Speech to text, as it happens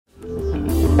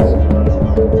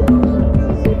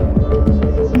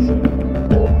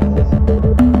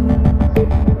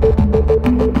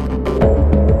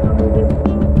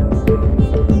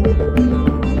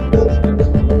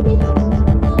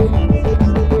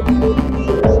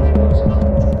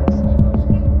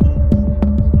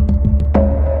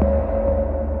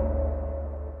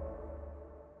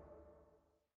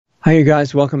Hi, you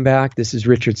guys. Welcome back. This is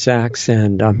Richard Sachs,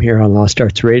 and I'm here on Lost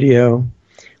Arts Radio.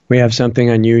 We have something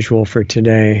unusual for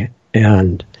today,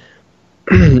 and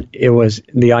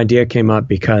the idea came up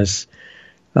because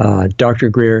Dr.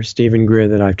 Greer, Stephen Greer,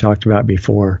 that I've talked about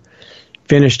before,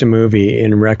 finished a movie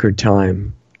in record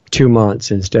time, 2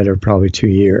 months instead of probably 2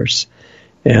 years.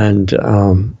 And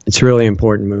it's a really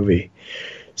important movie.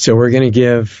 So we're going to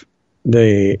give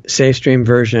the SafeStream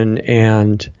version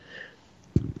and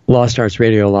Lost Arts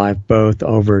Radio Live both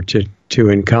over to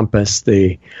encompass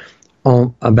the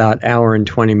about hour and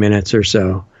 20 minutes or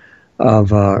so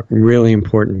of a really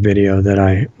important video that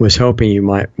I was hoping you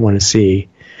might want to see.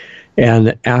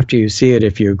 And after you see it,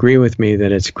 if you agree with me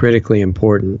that it's critically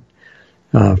important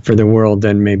for the world,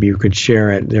 then maybe you could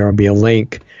share it. There will be a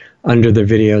link under the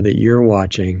video that you're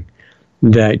watching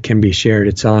that can be shared.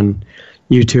 It's on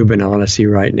YouTube and Odyssey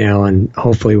right now, and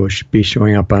hopefully will be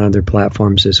showing up on other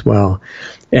platforms as well.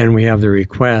 And we have the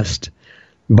request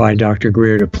by Dr.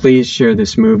 Greer to please share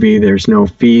this movie. There's no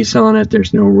fees on it.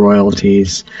 There's no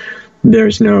royalties.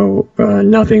 There's no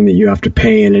nothing that you have to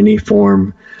pay in any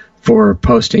form for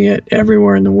posting it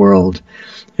everywhere in the world.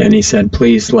 And he said,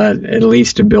 please let at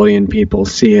least 1 billion people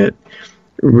see it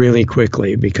really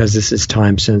quickly, because this is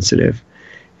time sensitive.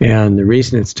 And the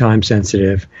reason it's time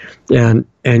sensitive, and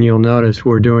you'll notice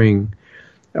we're doing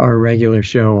our regular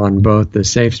show on both the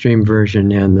SafeStream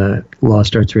version and the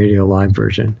Lost Arts Radio Live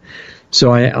version.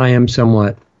 So I am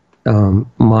somewhat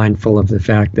mindful of the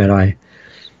fact that I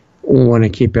want to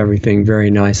keep everything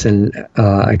very nice and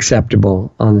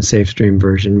acceptable on the SafeStream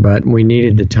version, but we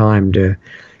needed the time to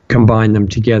combine them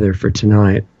together for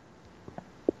tonight.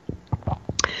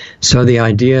 So the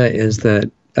idea is that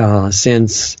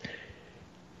since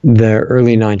the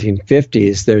early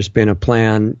 1950s, there's been a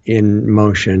plan in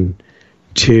motion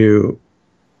to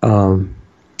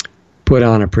put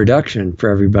on a production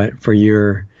for everybody, for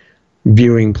your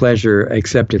viewing pleasure,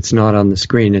 except it's not on the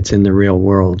screen, it's in the real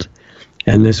world.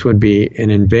 And this would be an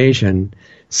invasion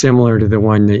similar to the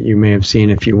one that you may have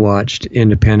seen if you watched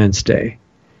Independence Day,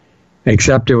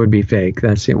 except it would be fake.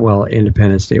 That's it. Well,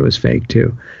 Independence Day was fake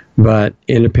too, but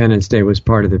Independence Day was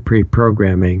part of the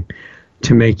pre-programming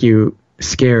to make you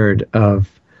scared of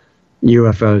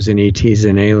UFOs and ETs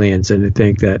and aliens, and to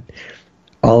think that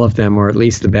all of them, or at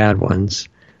least the bad ones,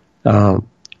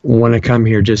 want to come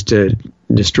here just to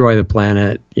destroy the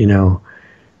planet,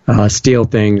 steal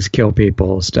things, kill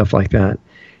people, stuff like that.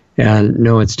 And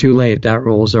no, it's too late. That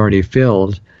role is already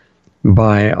filled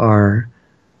by our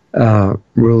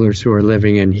rulers who are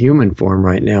living in human form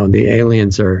right now. The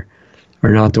aliens are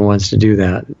not the ones to do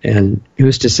that. And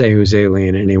who's to say who's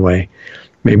alien anyway?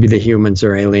 Maybe the humans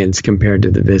are aliens compared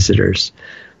to the visitors.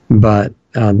 But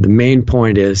the main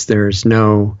point is there's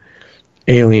no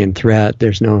alien threat.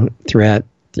 There's no threat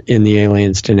in the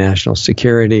aliens to national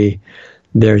security.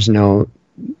 There's no,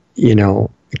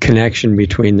 connection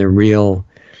between the real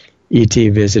ET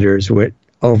visitors, with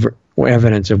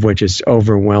evidence of which is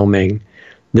overwhelming.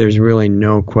 There's really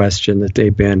no question that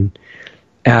they've been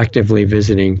actively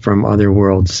visiting from other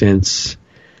worlds since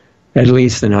at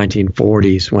least the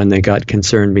 1940s, when they got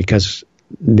concerned because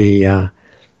the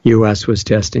U.S. was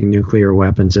testing nuclear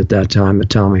weapons at that time,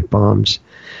 atomic bombs.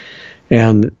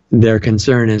 And their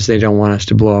concern is they don't want us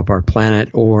to blow up our planet,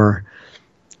 or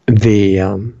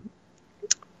the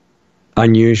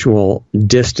unusual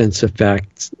distance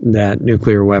effects that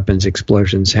nuclear weapons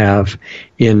explosions have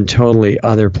in totally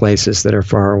other places that are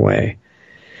far away.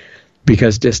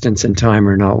 Because distance and time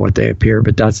are not what they appear,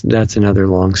 but that's another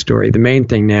long story. The main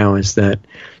thing now is that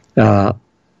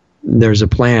there's a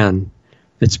plan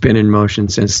that's been in motion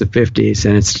since the 50s,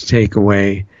 and it's to take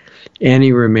away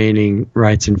any remaining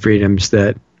rights and freedoms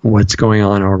that what's going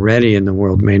on already in the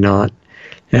world may not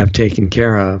have taken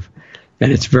care of.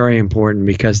 And it's very important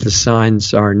because the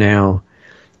signs are now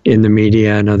in the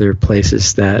media and other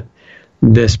places that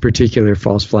this particular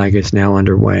false flag is now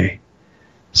underway.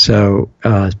 So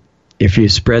if you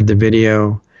spread the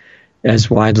video as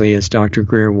widely as Dr.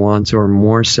 Greer wants, or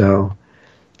more so,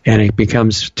 and it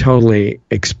becomes totally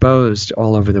exposed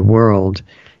all over the world,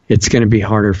 it's going to be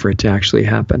harder for it to actually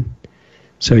happen.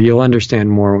 So you'll understand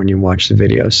more when you watch the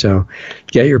video. So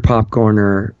get your popcorn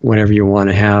or whatever you want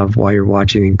to have while you're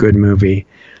watching a good movie,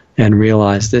 and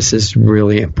realize this is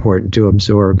really important to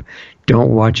absorb. Don't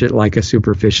watch it like a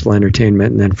superficial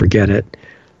entertainment and then forget it.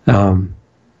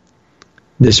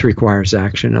 This requires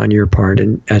action on your part,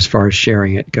 and as far as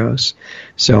sharing it goes.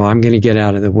 So I'm going to get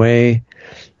out of the way.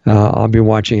 I'll be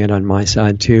watching it on my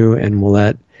side too, and we'll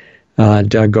let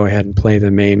Doug go ahead and play the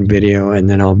main video, and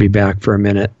then I'll be back for a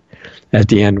minute at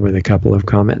the end with a couple of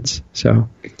comments. So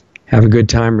have a good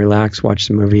time, relax, watch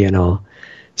the movie, and I'll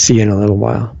see you in a little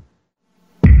while.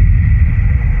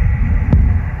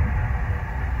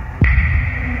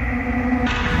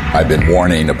 I've been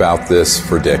warning about this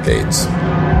for decades.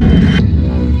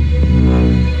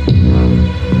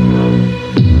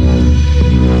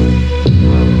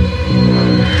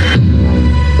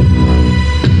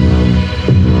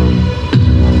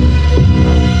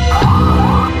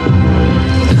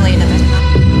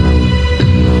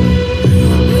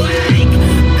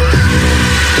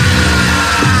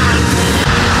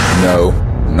 No,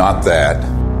 not that.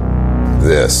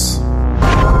 This.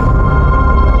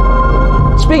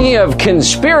 Speaking of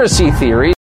conspiracy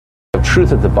theories, of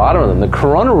truth at the bottom of them, the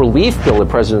Corona relief bill the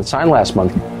president signed last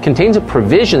month contains a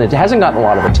provision that hasn't gotten a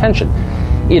lot of attention.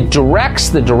 It directs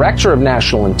the Director of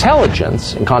National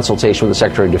Intelligence, in consultation with the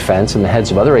Secretary of Defense and the heads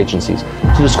of other agencies,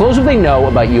 to disclose what they know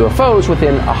about UFOs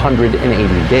within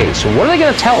 180 days. So what are they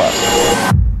going to tell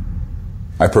us?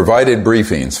 I provided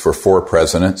briefings for 4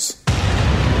 presidents,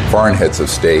 foreign heads of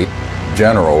state,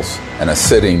 generals, and a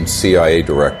sitting CIA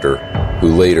director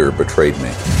who later betrayed me.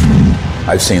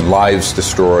 I've seen lives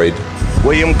destroyed.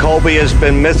 William Colby has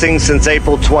been missing since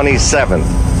April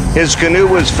 27th. His canoe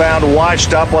was found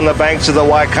washed up on the banks of the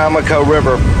Wicomico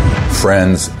River.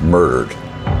 Friends murdered.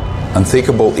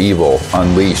 Unthinkable evil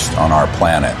unleashed on our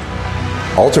planet.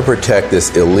 All to protect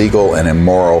this illegal and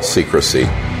immoral secrecy.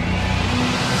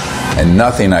 And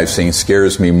nothing I've seen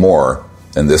scares me more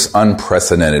than this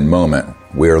unprecedented moment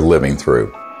we are living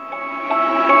through.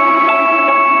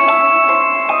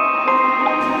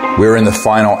 We're in the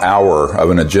final hour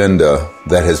of an agenda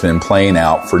that has been playing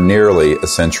out for nearly a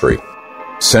century.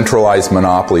 Centralized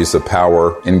monopolies of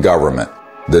power in government,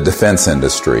 the defense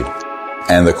industry,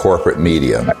 and the corporate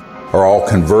media are all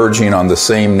converging on the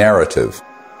same narrative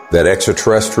that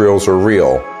extraterrestrials are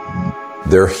real,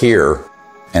 they're here,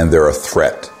 and they're a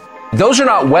threat. Those are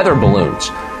not weather balloons.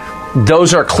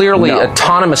 Those are clearly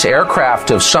autonomous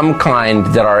aircraft of some kind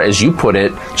that are, as you put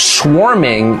it,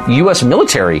 swarming U.S.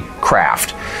 military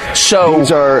craft. So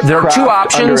there are two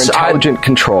options. Under intelligent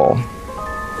control.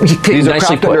 These are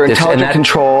craft under intelligent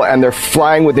control, and they're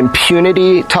flying with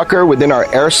impunity, Tucker, within our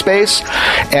airspace,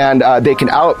 and they can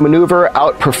outmaneuver,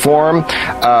 outperform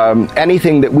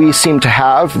anything that we seem to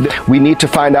have. We need to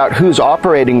find out who's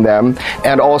operating them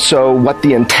and also what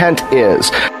the intent is.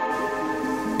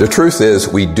 The truth is,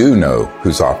 we do know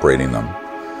who's operating them.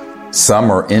 Some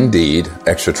are indeed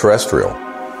extraterrestrial,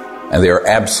 and they are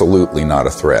absolutely not a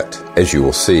threat, as you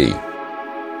will see.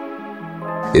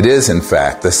 It is, in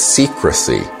fact, the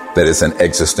secrecy that is an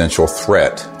existential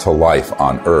threat to life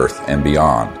on Earth and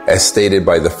beyond, as stated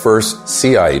by the first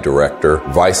CIA director,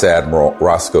 Vice Admiral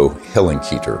Roscoe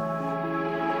Hillenkoetter.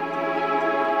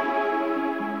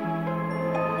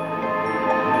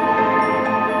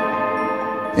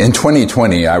 In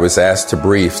 2020, I was asked to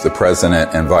brief the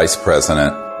President and Vice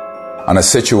President on a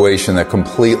situation that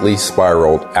completely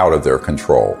spiraled out of their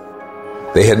control.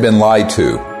 They had been lied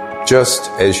to,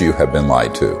 just as you have been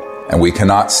lied to, and we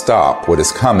cannot stop what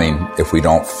is coming if we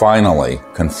don't finally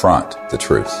confront the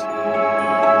truth.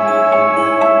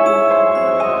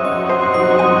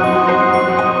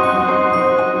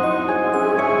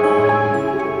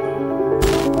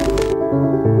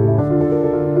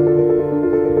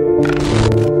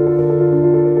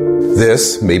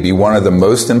 This may be one of the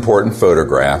most important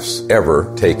photographs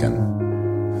ever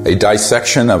taken. A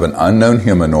dissection of an unknown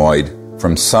humanoid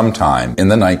from sometime in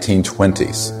the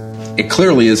 1920s. It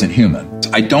clearly isn't human.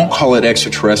 I don't call it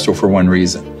extraterrestrial for one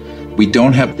reason. We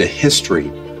don't have the history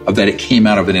of that it came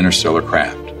out of an interstellar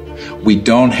craft. We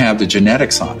don't have the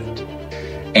genetics on it.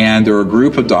 And there are a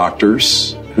group of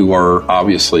doctors who are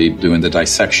obviously doing the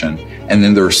dissection, and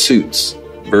then there are suits,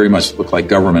 very much look like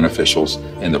government officials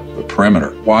in the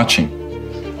perimeter, watching.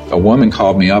 A woman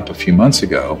called me up a few months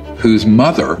ago whose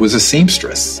mother was a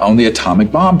seamstress on the atomic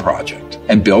bomb project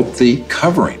and built the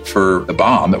covering for the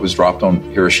bomb that was dropped on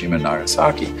Hiroshima and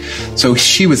Nagasaki. So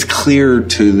she was cleared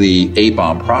to the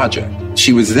A-bomb project.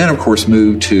 She was then, of course,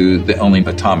 moved to the only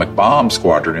atomic bomb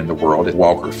squadron in the world at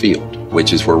Walker Field,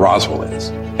 which is where Roswell is.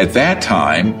 At that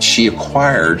time, she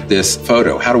acquired this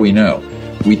photo. How do we know?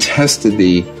 We tested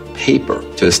the paper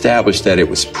to establish that it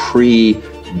was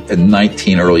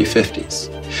early 50s.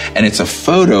 And it's a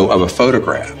photo of a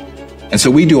photograph. And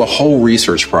so we do a whole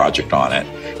research project on it.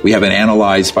 We have it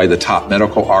analyzed by the top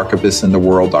medical archivist in the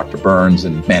world, Dr. Burns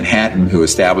in Manhattan, who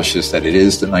establishes that it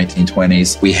is the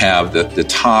 1920s. We have the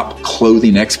top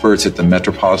clothing experts at the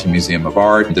Metropolitan Museum of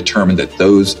Art determined that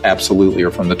those absolutely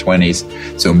are from the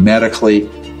 20s. So medically,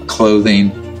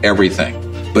 clothing, everything.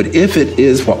 But if it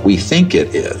is what we think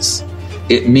it is,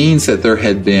 it means that there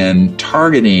had been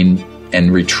targeting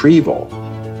and retrieval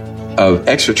of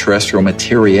extraterrestrial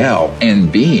material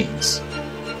and beings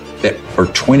that are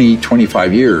 20,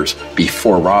 25 years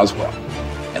before Roswell.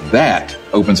 And that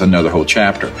opens another whole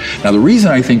chapter. Now, the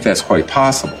reason I think that's quite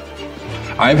possible,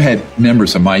 I've had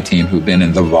members of my team who've been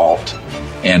in the vault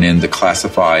and in the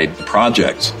classified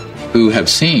projects who have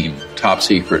seen top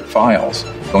secret files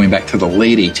going back to the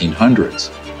late 1800s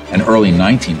and early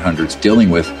 1900s dealing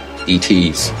with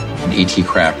ETs and ET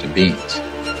craft and beings.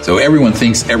 So everyone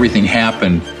thinks everything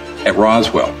happened at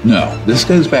Roswell. No, this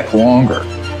goes back longer.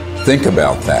 Think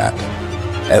about that.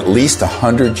 At least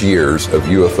 100 years of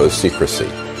UFO secrecy.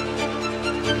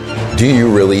 Do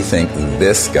you really think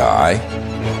this guy,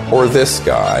 or this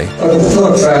guy,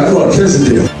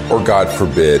 or God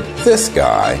forbid, this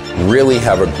guy, really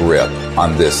have a grip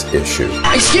on this issue?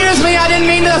 Excuse me, I didn't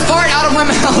mean to fart out of my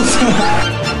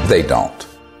mouth. They don't.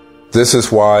 This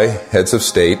is why heads of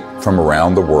state from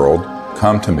around the world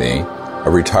come to me, a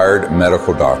retired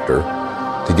medical doctor,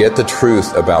 to get the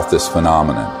truth about this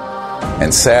phenomenon.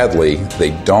 And sadly,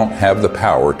 they don't have the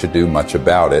power to do much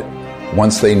about it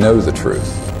once they know the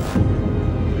truth.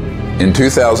 In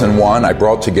 2001, I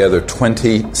brought together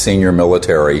 20 senior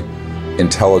military,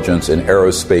 intelligence, and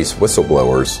aerospace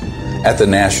whistleblowers at the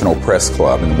National Press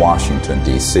Club in Washington,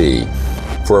 D.C.,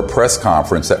 for a press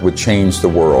conference that would change the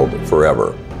world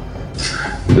forever.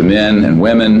 The men and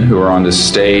women who are on this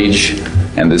stage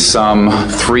and the some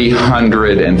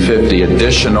 350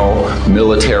 additional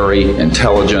military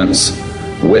intelligence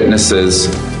witnesses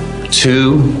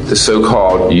to the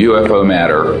so-called UFO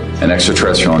matter and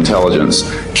extraterrestrial intelligence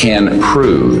can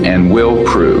prove and will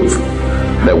prove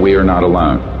that we are not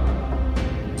alone.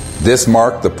 This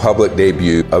marked the public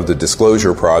debut of the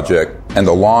Disclosure Project and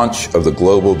the launch of the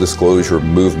global disclosure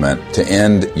movement to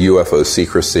end UFO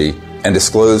secrecy and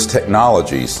disclose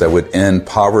technologies that would end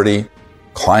poverty,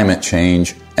 climate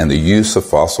change, and the use of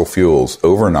fossil fuels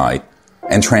overnight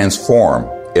and transform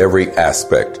every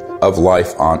aspect of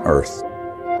life on Earth.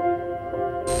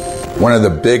 One of the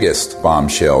biggest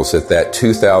bombshells at that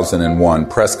 2001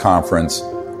 press conference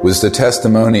was the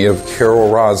testimony of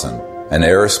Carol Rosin, an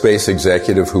aerospace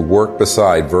executive who worked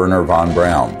beside Wernher von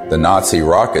Braun, the Nazi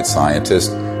rocket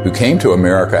scientist who came to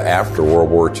America after World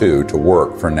War II to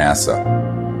work for NASA.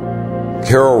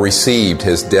 Carol received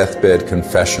his deathbed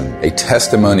confession, a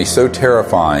testimony so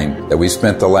terrifying that we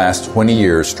spent the last 20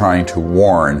 years trying to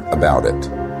warn about it.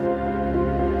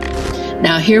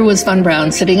 Now, here was von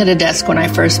Braun sitting at a desk when I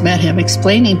first met him,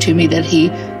 explaining to me that he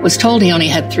was told he only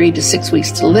had 3 to 6 weeks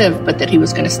to live, but that he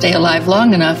was going to stay alive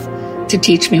long enough to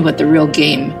teach me what the real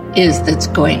game is that's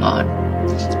going on.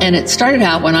 And it started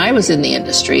out when I was in the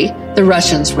industry, the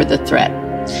Russians were the threat.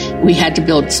 We had to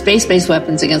build space-based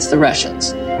weapons against the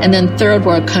Russians. And then third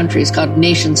world countries called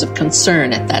nations of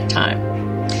concern at that time.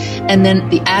 And then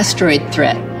the asteroid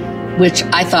threat, which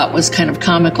I thought was kind of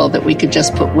comical that we could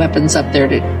just put weapons up there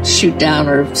to shoot down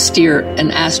or steer an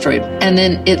asteroid. And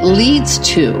then it leads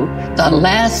to the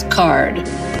last card.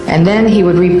 And then he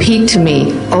would repeat to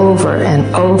me over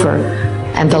and over,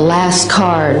 and the last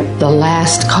card, the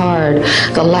last card,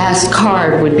 the last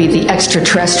card would be the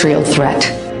extraterrestrial threat.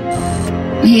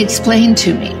 He explained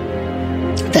to me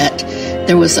that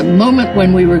there was a moment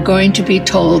when we were going to be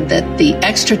told that the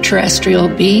extraterrestrial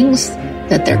beings,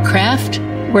 that their craft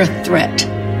were a threat,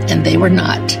 and they were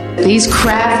not. These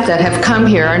craft that have come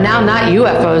here are now not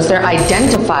UFOs, they're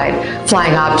identified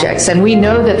flying objects, and we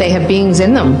know that they have beings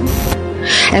in them.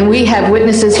 And we have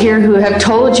witnesses here who have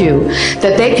told you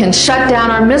that they can shut down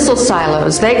our missile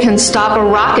silos. They can stop a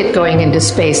rocket going into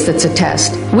space that's a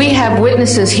test. We have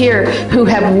witnesses here who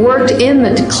have worked in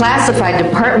the classified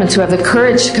departments who have the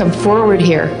courage to come forward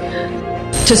here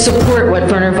to support what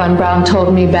Wernher von Braun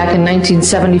told me back in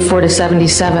 1974 to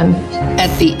 77.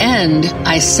 At the end,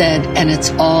 I said, and it's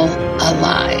all a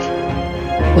lie.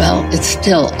 Well, it's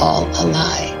still all a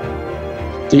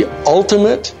lie. The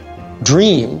ultimate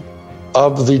dream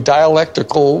of the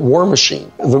dialectical war machine,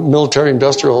 the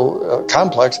military-industrial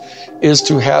complex, is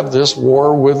to have this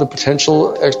war with a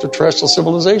potential extraterrestrial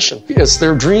civilization. It's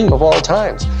their dream of all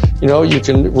times. You know, you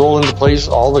can roll into place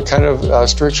all the kind of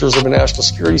strictures of a national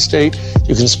security state.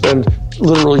 You can spend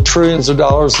literally trillions of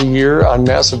dollars a year on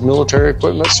massive military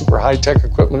equipment, super high-tech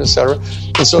equipment, etc.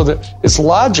 And so that it's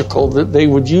logical that they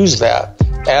would use that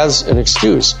as an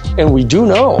excuse. And we do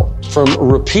know from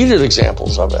repeated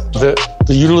examples of it that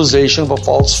the utilization of a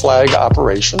false flag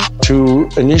operation to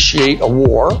initiate a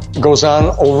war goes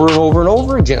on over and over and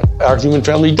over again. Our human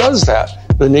family does that.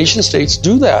 The nation states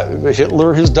do that.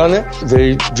 Hitler has done it.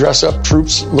 They dress up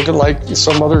troops looking like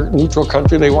some other neutral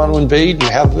country they want to invade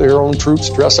and have their own troops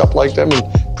dress up like them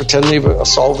and pretend they've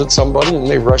assaulted somebody, and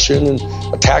they rush in and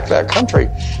attack that country.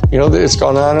 You know, it's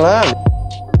gone on and on.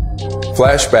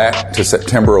 Flashback to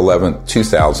September 11,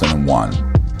 2001.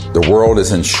 The world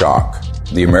is in shock.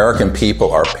 the American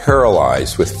people are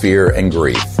paralyzed with fear and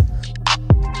grief.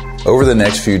 Over the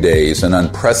next few days, an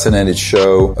unprecedented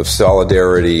show of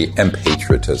solidarity and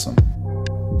patriotism.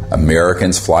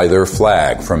 Americans fly their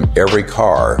flag from every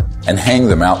car and hang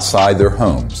them outside their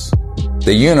homes.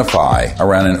 They unify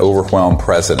around an overwhelmed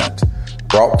president,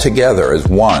 brought together as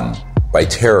one by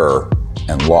terror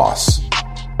and loss.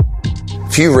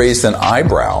 Few raised an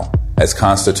eyebrow as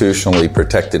constitutionally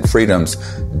protected freedoms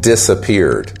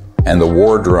disappeared and the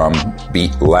war drum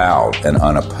beat loud and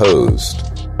unopposed.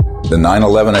 The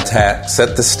 9/11 attack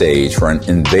set the stage for an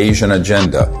invasion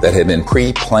agenda that had been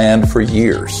pre-planned for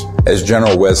years, as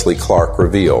General Wesley Clark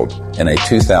revealed in a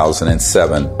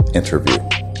 2007 interview.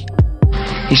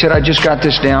 He said, I just got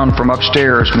this down from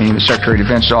upstairs, meaning the Secretary of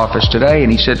Defense's office today,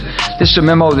 and he said, this is a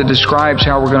memo that describes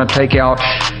how we're going to take out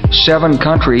 7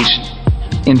 countries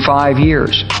in 5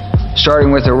 years,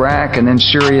 starting with Iraq and then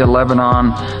Syria,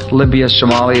 Lebanon, Libya,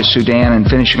 Somalia, Sudan, and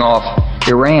finishing off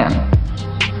Iran.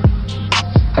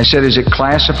 I said, is it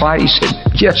classified? He said,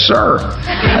 yes, sir.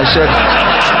 I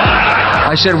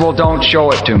said, well, don't show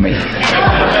it to me.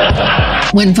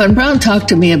 When Von Braun talked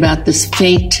to me about this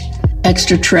faked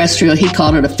extraterrestrial, he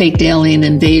called it a faked alien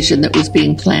invasion that was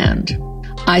being planned,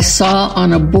 I saw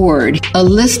on a board a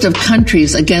list of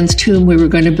countries against whom we were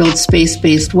going to build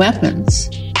space-based weapons.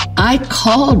 I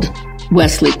called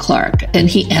Wesley Clark, and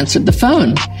he answered the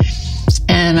phone.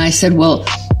 And I said, well,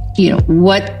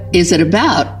 what is it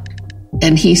about?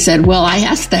 And he said, well, I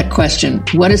asked that question.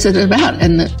 What is it about?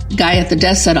 And the guy at the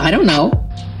desk said, I don't know.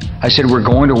 I said, we're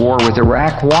going to war with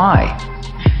Iraq. Why?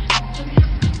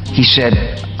 He said,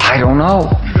 I don't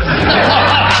know.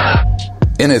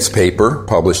 In its paper,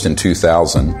 published in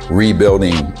 2000,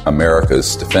 Rebuilding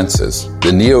America's Defenses, the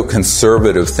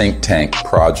neoconservative think tank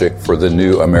Project for the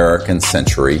New American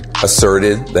Century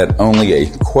asserted that only a,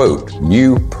 quote,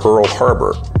 new Pearl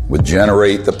Harbor would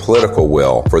generate the political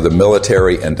will for the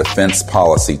military and defense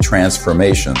policy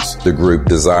transformations the group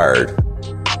desired.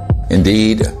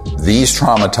 Indeed, these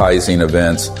traumatizing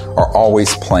events are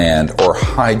always planned or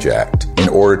hijacked in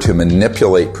order to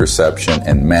manipulate perception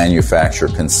and manufacture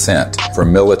consent for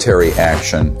military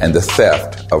action and the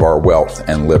theft of our wealth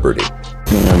and liberty.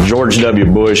 George W.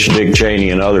 Bush, Dick Cheney,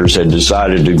 and others had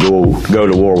decided to go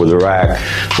to war with Iraq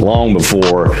long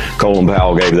before Colin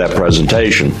Powell gave that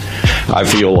presentation. I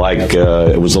feel like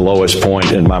it was the lowest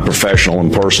point in my professional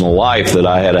and personal life that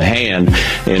I had a hand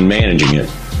in managing it.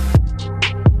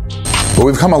 But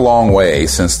we've come a long way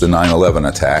since the 9/11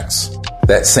 attacks.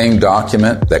 That same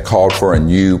document that called for a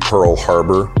new Pearl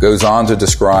Harbor goes on to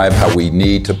describe how we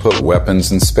need to put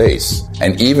weapons in space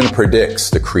and even predicts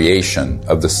the creation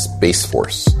of the Space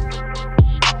Force.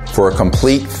 For a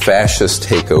complete fascist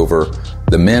takeover,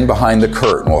 the men behind the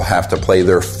curtain will have to play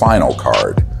their final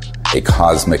card, a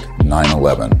cosmic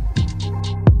 9/11.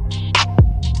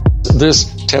 This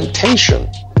temptation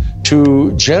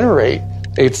to generate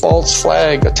a false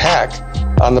flag attack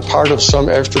on the part of some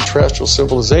extraterrestrial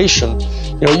civilization,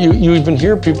 you even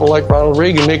hear people like Ronald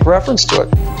Reagan make reference to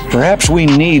it. Perhaps we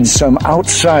need some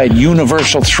outside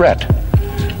universal threat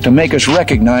to make us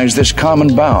recognize this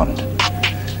common bound.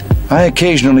 I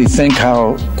occasionally think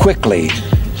how quickly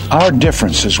our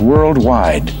differences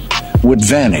worldwide would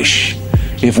vanish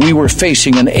if we were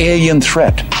facing an alien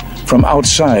threat from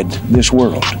outside this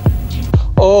world.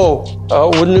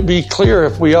 Wouldn't it be clear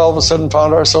if we all of a sudden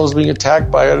found ourselves being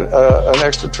attacked by an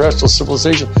extraterrestrial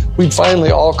civilization? We'd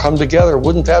finally all come together.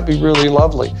 Wouldn't that be really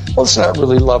lovely? Well, it's not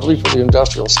really lovely for the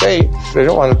industrial state. They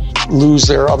don't want to lose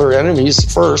their other enemies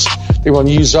first. They want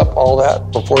to use up all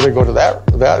that before they go to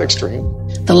that extreme.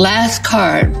 The last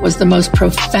card was the most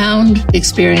profound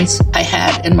experience I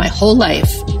had in my whole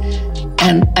life.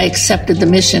 And I accepted the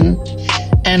mission.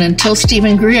 And until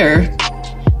Stephen Greer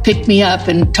picked me up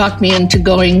and talked me into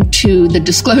going to the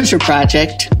Disclosure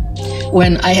Project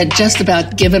when I had just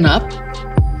about given up,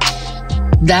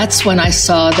 that's when I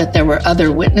saw that there were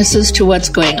other witnesses to what's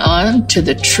going on, to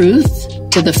the truth,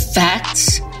 to the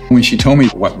facts. When she told me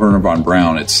what Wernher von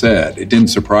Braun had said, it didn't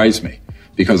surprise me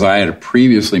because I had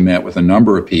previously met with a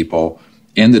number of people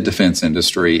in the defense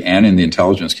industry and in the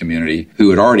intelligence community who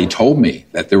had already told me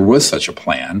that there was such a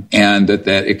plan and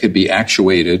that it could be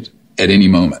actuated at any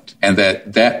moment. And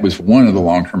that was one of the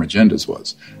long-term agendas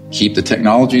was keep the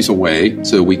technologies away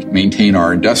so we maintain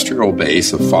our industrial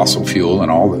base of fossil fuel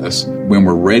and all this. When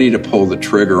we're ready to pull the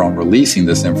trigger on releasing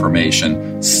this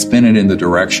information, spin it in the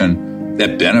direction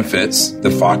that benefits the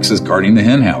foxes guarding the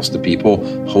henhouse, the people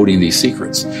holding these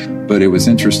secrets. But it was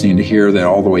interesting to hear that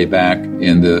all the way back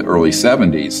in the early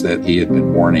 70s that he had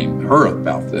been warning her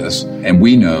about this. And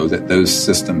we know that those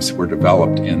systems were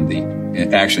developed in the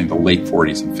late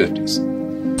 40s and 50s.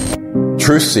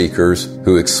 Truth seekers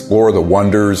who explore the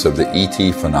wonders of the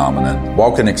ET phenomenon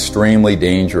walk an extremely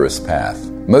dangerous path.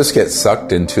 Most get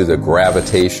sucked into the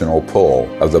gravitational pull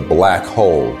of the black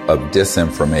hole of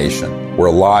disinformation, where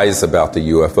lies about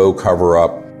the UFO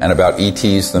cover-up and about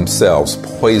ETs themselves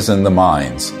poison the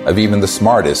minds of even the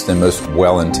smartest and most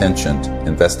well-intentioned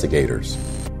investigators.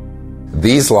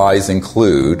 These lies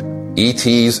include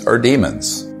ETs are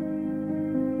demons.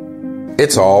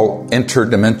 It's all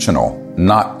interdimensional,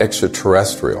 not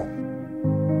extraterrestrial.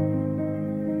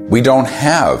 We don't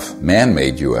have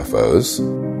man-made UFOs.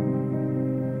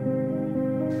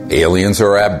 Aliens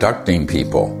are abducting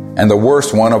people. And the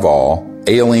worst one of all,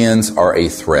 aliens are a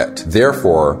threat.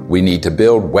 Therefore, we need to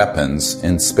build weapons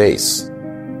in space.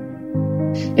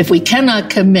 If we cannot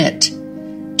commit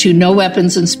to no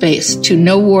weapons in space, to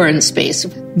no war in space,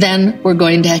 then we're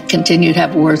going to continue to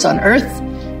have wars on Earth,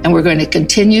 and we're going to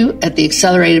continue at the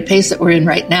accelerated pace that we're in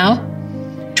right now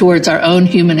towards our own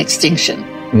human extinction.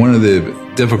 One of the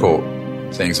difficult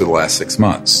things of the last 6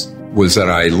 months was that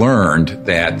I learned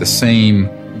that the same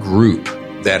group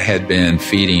that had been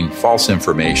feeding false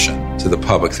information to the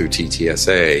public through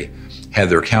TTSA had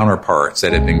their counterparts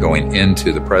that had been going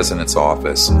into the president's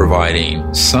office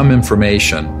providing some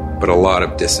information, but a lot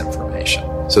of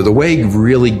disinformation. So the way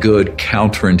really good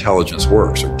counterintelligence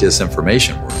works, or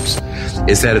disinformation works,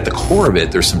 is that at the core of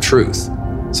it, there's some truth.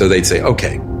 So they'd say,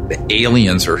 okay, the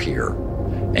aliens are here,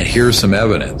 and here's some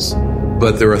evidence,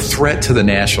 but they're a threat to the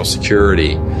national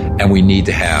security, and we need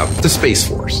to have the Space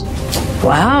Force.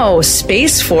 Wow,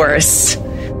 Space Force.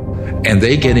 And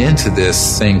they get into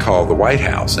this thing called the White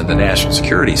House and the national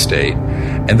security state,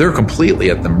 and they're completely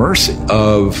at the mercy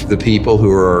of the people who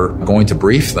are going to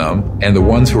brief them, and the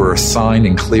ones who are assigned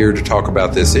and cleared to talk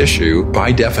about this issue,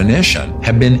 by definition,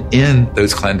 have been in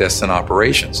those clandestine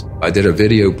operations. I did a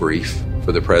video brief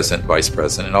for the president, vice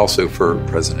president, and also for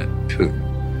President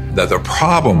Putin. That the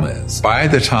problem is, by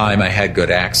the time I had good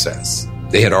access,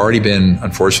 they had already been,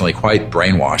 unfortunately, quite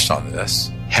brainwashed on this,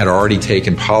 had already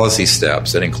taken policy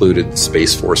steps that included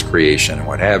Space Force creation and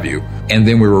what have you, and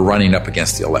then we were running up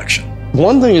against the election.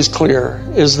 One thing is clear,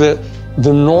 is that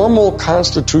the normal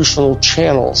constitutional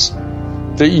channels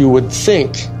that you would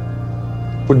think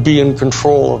would be in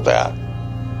control of that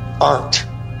aren't.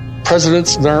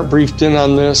 Presidents that aren't briefed in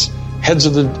on this, heads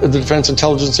of the Defense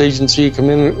Intelligence Agency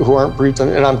come in who aren't briefed,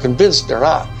 and I'm convinced they're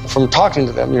not. From talking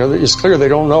to them, it's clear they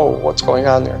don't know what's going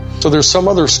on there. So there's some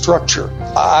other structure.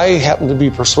 I happen to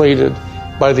be persuaded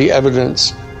by the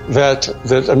evidence that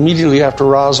immediately after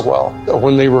Roswell,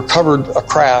 when they recovered a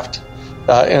craft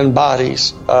and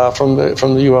bodies from the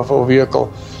UFO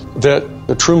vehicle, that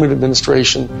the Truman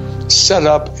administration set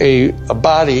up a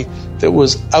body that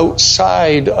was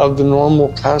outside of the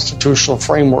normal constitutional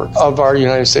framework of our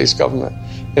United States government.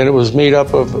 And it was made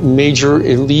up of major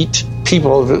elite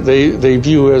people that they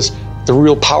view as the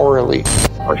real power elite.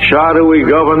 A shadowy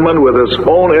government with its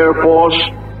own Air Force,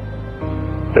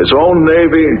 its own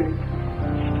Navy,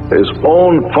 its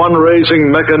own fundraising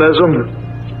mechanism,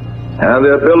 and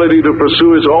the ability to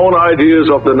pursue its own ideas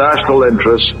of the national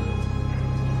interest,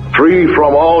 free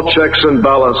from all checks and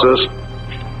balances,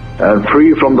 and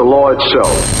free from the law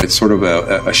itself. It's sort of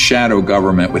a shadow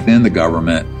government within the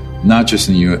government, not just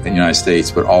in the United States,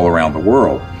 but all around the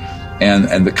world.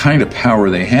 And the kind of power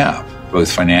they have,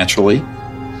 both financially,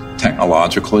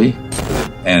 technologically,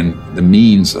 and the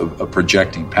means of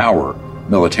projecting power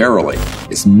militarily,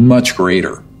 is much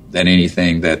greater than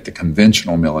anything that the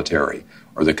conventional military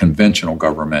or the conventional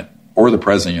government or the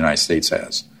President of the United States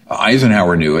has.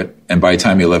 Eisenhower knew it, and by the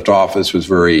time he left office was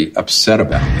very upset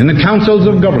about it. In the councils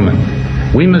of government,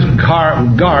 we must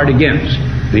guard against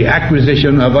the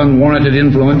acquisition of unwarranted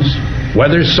influence,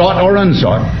 whether sought or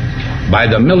unsought, by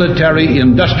the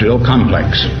military-industrial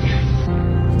complex.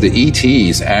 The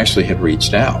ETs actually had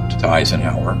reached out to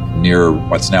Eisenhower near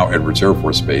what's now Edwards Air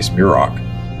Force Base, Muroc,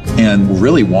 and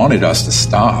really wanted us to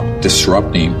stop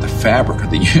disrupting the fabric of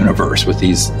the universe with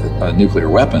these nuclear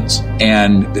weapons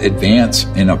and advance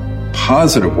in a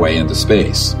positive way into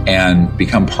space and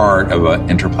become part of an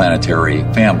interplanetary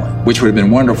family, which would have been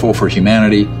wonderful for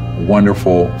humanity,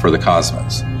 wonderful for the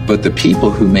cosmos. But the people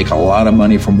who make a lot of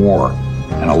money from war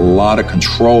and a lot of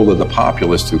control of the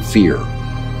populace through fear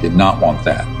did not want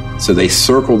that. So they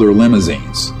circled their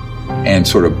limousines and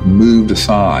sort of moved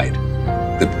aside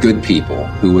the good people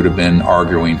who would have been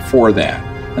arguing for that.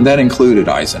 And that included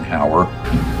Eisenhower.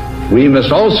 We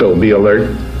must also be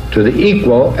alert to the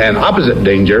equal and opposite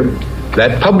danger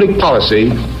that public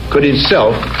policy could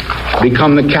itself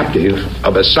become the captive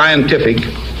of a scientific,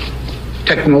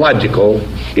 technological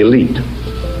elite.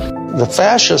 The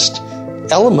fascist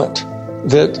element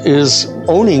that is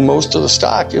owning most of the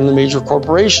stock in the major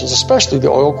corporations, especially the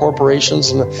oil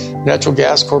corporations and the natural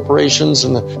gas corporations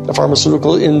and the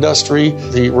pharmaceutical industry,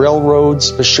 the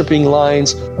railroads, the shipping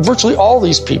lines. Virtually all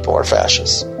these people are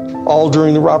fascists, all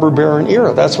during the robber baron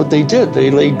era. That's what they did. They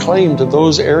laid claim to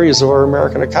those areas of our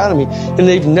American economy, and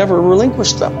they've never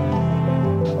relinquished them.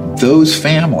 Those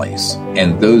families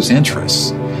and those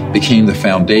interests became the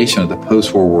foundation of the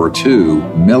post-World War II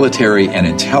military and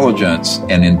intelligence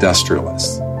and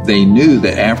industrialists. They knew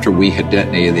that after we had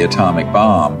detonated the atomic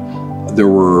bomb, there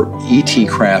were ET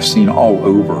craft seen all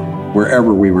over,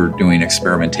 wherever we were doing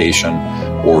experimentation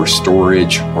or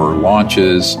storage or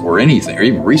launches or anything, or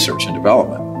even research and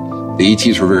development. The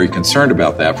ETs were very concerned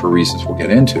about that for reasons we'll get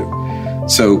into.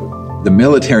 So the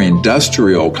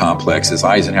military-industrial complex, as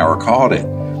Eisenhower called it,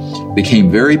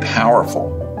 became very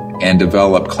powerful and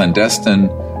developed clandestine,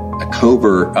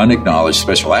 covert, unacknowledged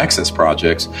special access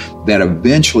projects that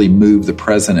eventually moved the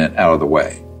president out of the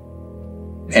way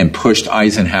and pushed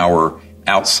Eisenhower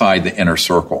outside the inner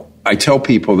circle. I tell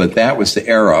people that was the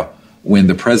era when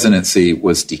the presidency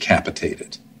was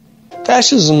decapitated.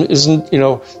 Fascism isn't,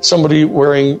 somebody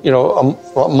wearing, a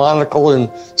monocle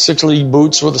and sickly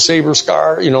boots with a saber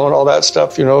scar, and all that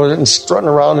stuff, and strutting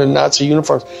around in Nazi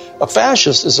uniforms. A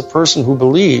fascist is a person who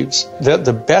believes that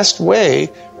the best way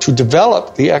to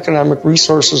develop the economic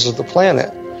resources of the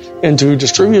planet and to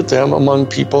distribute them among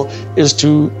people is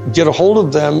to get a hold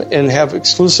of them and have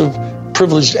exclusive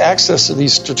privileged access to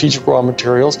these strategic raw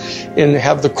materials, and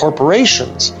have the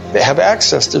corporations that have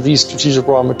access to these strategic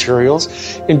raw materials,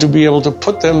 and to be able to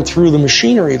put them through the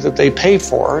machinery that they pay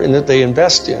for and that they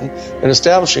invest in and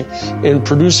establishing in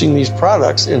producing these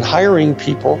products and hiring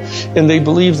people. And they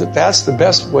believe that that's the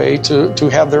best way to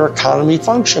have their economy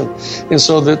function. And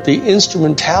so that the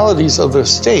instrumentalities of the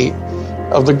state,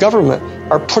 of the government,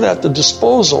 are put at the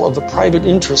disposal of the private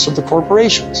interests of the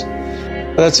corporations.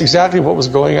 That's exactly what was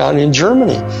going on in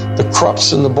Germany. The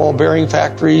Krupps and the ball bearing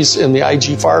factories and the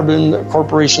IG Farben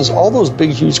corporations, all those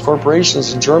big, huge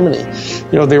corporations in Germany,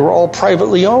 they were all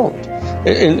privately owned.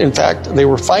 In fact, they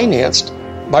were financed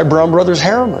by Brown Brothers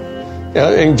Harriman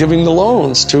and giving the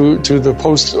loans to the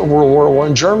post-World War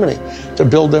I Germany to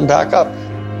build them back up.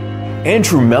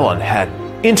 Andrew Mellon had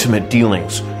intimate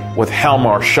dealings with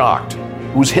Hjalmar Schacht,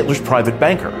 who was Hitler's private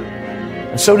banker.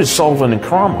 And so did Sullivan and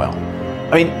Cromwell.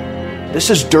 This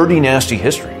is dirty, nasty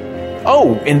history.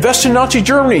 Oh, invest in Nazi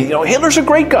Germany. Hitler's a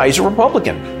great guy. He's a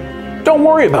Republican. Don't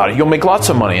worry about it. You'll make lots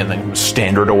of money. And then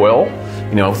Standard Oil,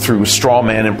 through straw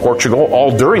man in Portugal,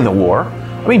 all during the war.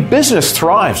 Business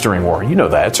thrives during war. You know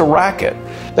that. It's a racket.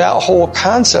 That whole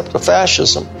concept of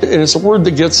fascism, and it's a word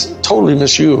that gets totally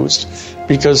misused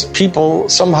because people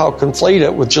somehow conflate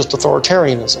it with just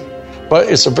authoritarianism. But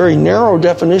it's a very narrow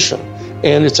definition,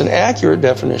 and it's an accurate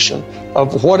definition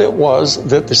of what it was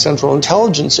that the Central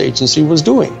Intelligence Agency was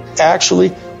doing,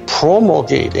 actually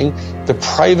promulgating the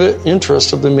private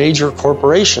interest of the major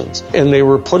corporations. And they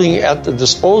were putting at the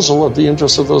disposal of the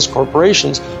interests of those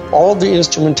corporations all the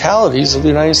instrumentalities of the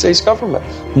United States government,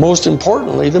 most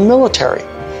importantly, the military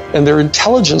and their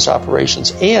intelligence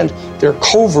operations and their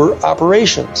covert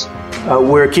operations.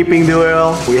 We're keeping the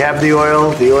oil. We have the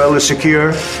oil. The oil is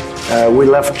secure. We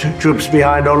left troops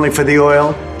behind only for the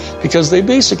oil. Because they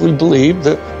basically believed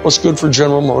that what's good for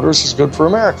General Motors is good for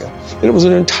America. And it was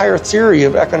an entire theory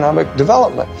of economic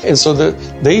development. And so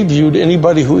that they viewed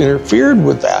anybody who interfered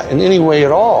with that in any way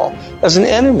at all as an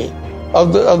enemy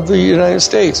of the United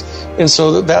States. And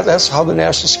so that's how the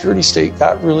national security state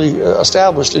got really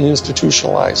established and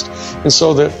institutionalized. And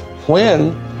so that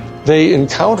when they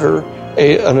encounter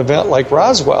an event like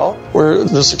Roswell, where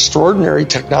this extraordinary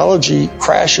technology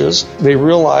crashes, they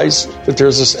realize that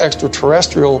there's this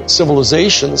extraterrestrial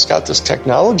civilization that's got this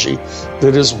technology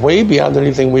that is way beyond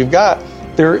anything we've got.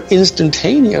 Their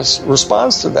instantaneous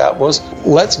response to that was,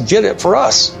 let's get it for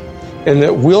us. And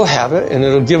that we'll have it, and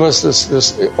it'll give us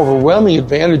this overwhelming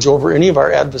advantage over any of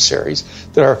our adversaries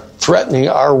that are threatening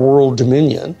our world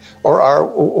dominion, or our,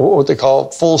 what they call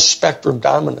full spectrum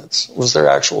dominance, was their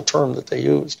actual term that they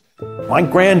used. My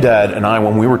granddad and I,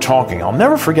 when we were talking, I'll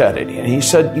never forget it. And he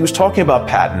said, he was talking about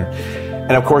Patton.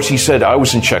 And of course, he said, I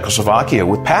was in Czechoslovakia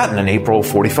with Patton in April of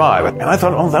 45. And I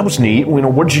thought, oh, that was neat.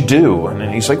 What did you do?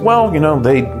 And he's like, well,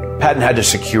 Patton had to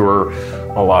secure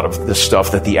a lot of the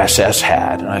stuff that the SS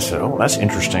had. And I said, oh, that's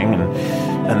interesting.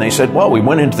 And they said, well, we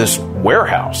went into this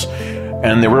warehouse.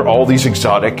 And there were all these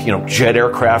exotic, jet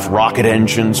aircraft, rocket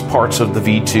engines, parts of the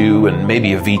V2, and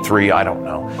maybe a V3, I don't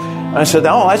know. And I said,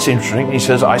 oh, that's interesting. And he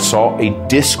says, I saw a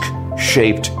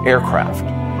disc-shaped aircraft.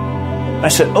 And I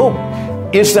said, oh,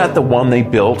 is that the one they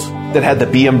built that had the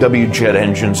BMW jet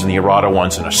engines and the Arado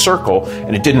ones in a circle,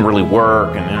 and it didn't really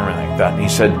work and everything like that? And he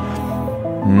said,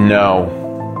 no.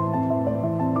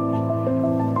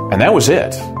 And that was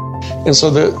it. And so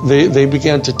they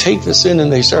began to take this in,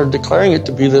 and they started declaring it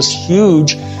to be this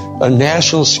huge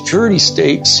national security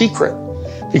state secret.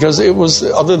 Because it was,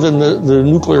 other than the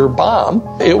nuclear bomb,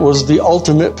 it was the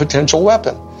ultimate potential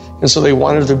weapon. And so they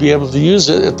wanted to be able to use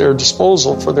it at their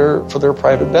disposal for their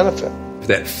private benefit.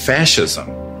 That fascism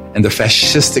and the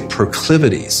fascistic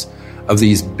proclivities of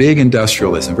these big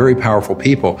industrialists and very powerful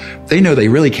people, they know they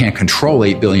really can't control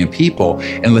 8 billion people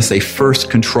unless they first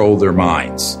control their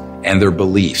minds and their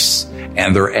beliefs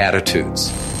and their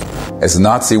attitudes. As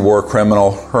Nazi war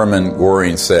criminal Hermann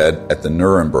Göring said at the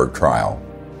Nuremberg trial,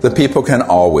 the people can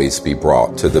always be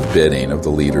brought to the bidding of the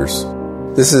leaders.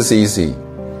 This is easy.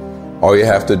 All you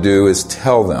have to do is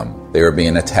tell them they are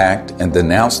being attacked and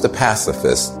denounce the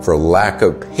pacifists for lack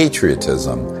of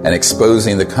patriotism and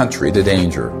exposing the country to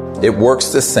danger. It works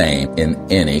the same in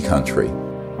any country.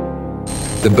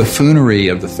 The buffoonery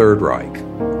of the Third Reich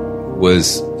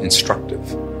was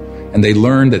instructive, and they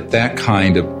learned that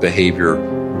kind of behavior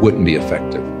wouldn't be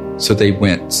effective. So they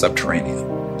went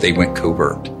subterranean. They went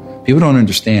covert. People don't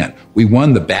understand. We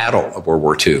won the battle of World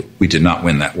War II. We did not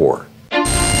win that war.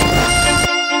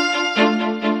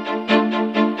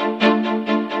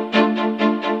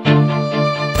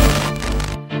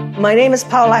 My name is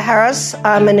Paula Harris.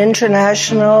 I'm an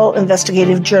international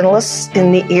investigative journalist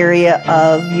in the area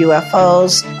of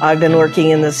UFOs. I've been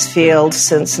working in this field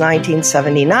since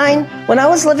 1979. When I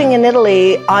was living in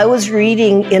Italy, I was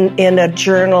reading in a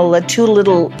journal that two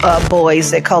little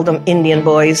boys, they called them Indian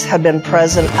boys, had been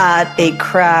present at a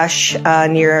crash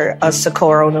near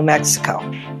Socorro, New Mexico.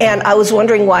 And I was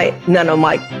wondering why none of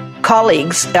my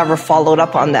colleagues ever followed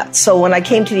up on that. So when I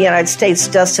came to the United States,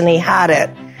 Destiny had it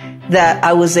that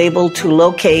I was able to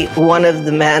locate one of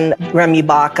the men, Remy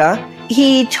Baca.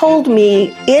 He told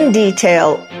me in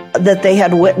detail that they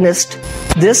had witnessed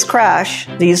this crash,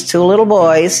 these two little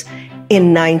boys,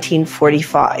 in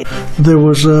 1945. There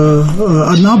was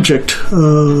an object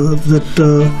that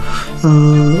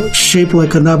shaped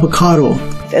like an avocado.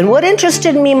 And what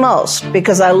interested me most,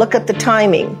 because I look at the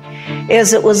timing,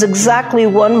 is it was exactly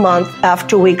 1 month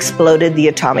after we exploded the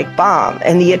atomic bomb.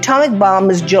 And the atomic bomb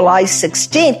was July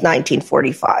 16th,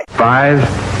 1945.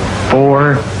 5,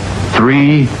 4,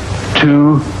 3,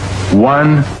 2,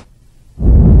 1.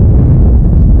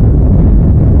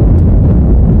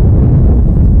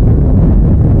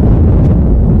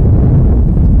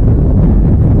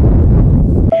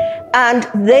 And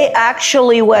they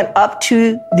actually went up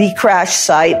to the crash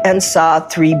site and saw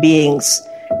 3 beings.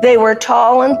 They were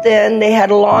tall and thin. They had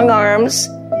long arms.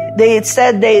 They had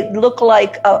said they looked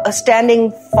like a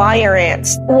standing fire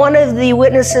ants. One of the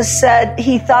witnesses said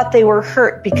he thought they were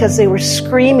hurt because they were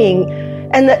screaming.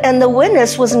 And the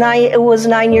witness was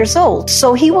 9 years old.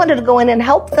 So he wanted to go in and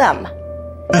help them.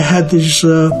 I had these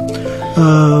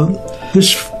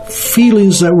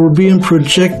feelings that were being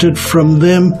projected from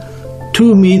them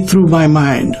to me through my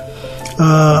mind.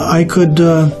 I could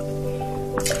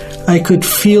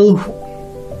feel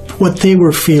what they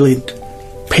were feeling: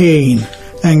 pain,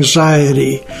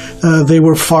 anxiety. They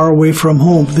were far away from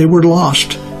home. They were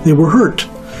lost. They were hurt,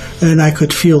 and I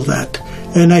could feel that.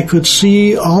 And I could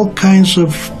see all kinds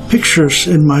of pictures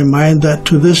in my mind that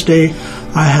to this day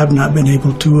I have not been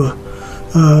able to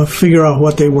figure out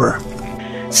what they were.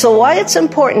 So why it's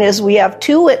important is we have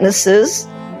 2 witnesses.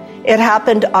 It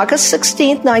happened August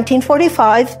 16th,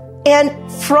 1945, and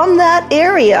from that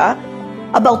area,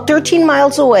 about 13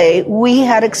 miles away, we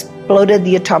had exploded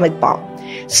the atomic bomb.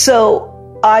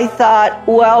 So I thought,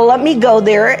 well, let me go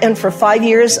there, and for 5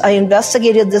 years I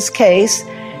investigated this case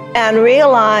and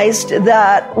realized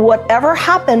that whatever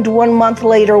happened 1 month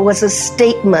later was a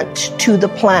statement to the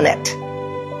planet.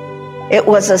 It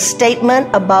was a statement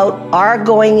about our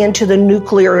going into the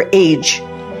nuclear age.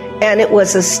 And it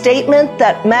was a statement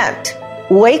that meant,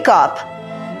 wake up,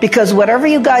 because whatever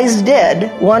you guys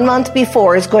did 1 month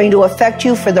before is going to affect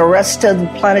you for the rest of the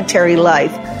planetary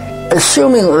life.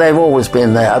 Assuming that they've always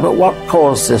been there, but what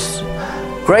caused this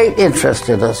great interest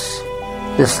in us,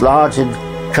 this large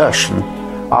incursion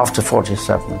after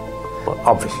 47? Well,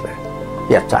 obviously,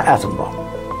 the atom bomb.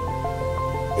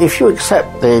 If you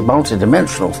accept the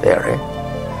multidimensional theory,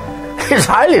 it's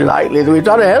highly likely that we've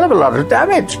done a hell of a lot of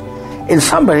damage. In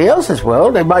somebody else's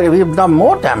world, they might have even done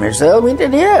more damage there than we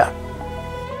did here.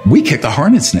 We kicked the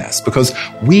hornet's nest because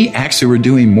we actually were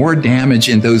doing more damage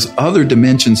in those other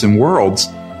dimensions and worlds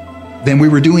than we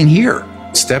were doing here.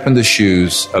 Step in the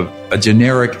shoes of a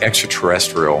generic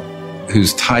extraterrestrial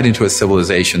who's tied into a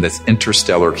civilization that's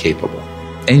interstellar capable.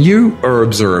 And you are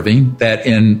observing that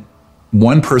in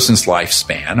one person's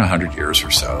lifespan, 100 years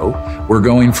or so, we're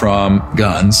going from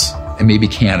guns and maybe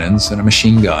cannons and a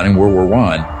machine gun in World War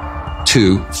I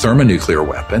to thermonuclear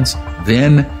weapons,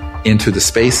 then into the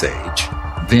space age.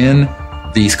 Then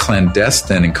these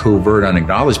clandestine and covert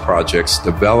unacknowledged projects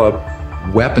develop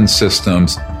weapon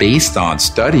systems based on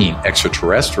studying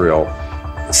extraterrestrial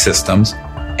systems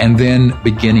and then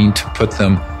beginning to put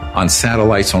them on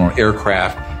satellites, on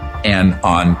aircraft, and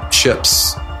on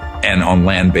ships and on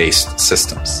land-based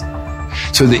systems.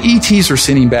 So the ETs are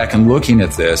sitting back and looking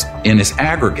at this in its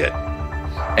aggregate.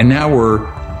 And now we're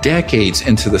decades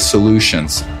into the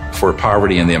solutions for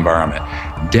poverty in the environment,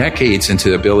 decades into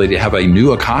the ability to have a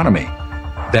new economy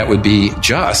that would be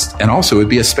just, and also would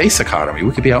be a space economy.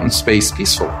 We could be out in space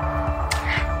peacefully.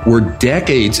 We're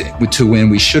decades to when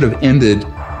we should have ended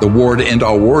the war to end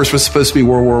all wars was supposed to be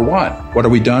World War I. What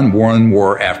have we done? One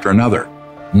war after another.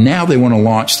 Now they want to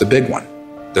launch the big one,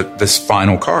 this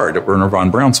final card that Wernher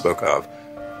von Braun spoke of,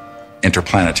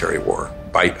 interplanetary war,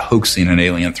 by hoaxing an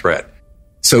alien threat.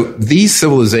 So these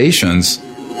civilizations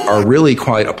are really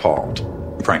quite appalled,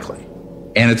 frankly.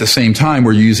 And at the same time,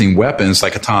 we're using weapons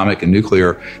like atomic and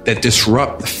nuclear that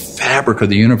disrupt the fabric of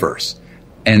the universe.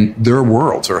 And their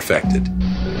worlds are affected.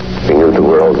 We knew the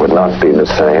world would not be the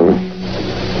same.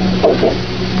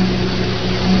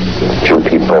 A few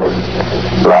people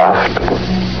laughed.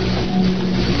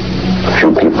 A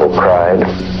few people cried.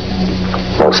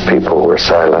 Most people were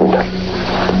silent.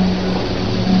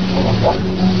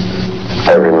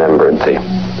 I remembered the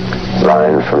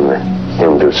line from the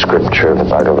Hindu scripture, the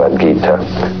Bhagavad Gita.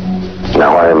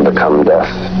 Now I am become death,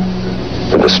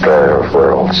 the destroyer of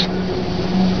worlds.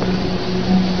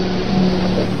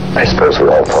 I suppose we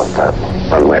all thought that,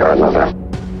 one way or another.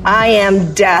 I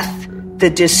am death, the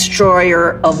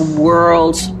destroyer of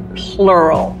worlds,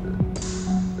 plural.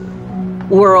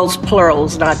 Worlds, plural,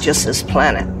 is not just this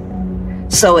planet.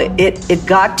 So it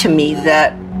got to me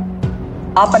that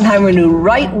Oppenheimer knew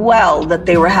right well that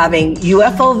they were having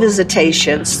UFO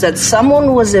visitations, that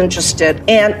someone was interested,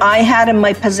 and I had in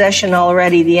my possession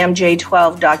already the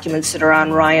MJ-12 documents that are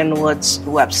on Ryan Wood's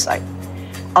website.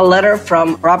 A letter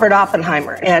from Robert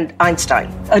Oppenheimer and Einstein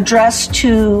addressed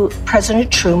to President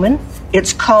Truman.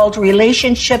 It's called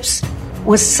Relationships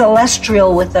with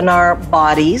Celestial Within Our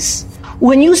Bodies.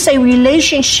 When you say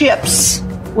relationships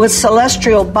with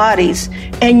celestial bodies,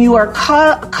 and you are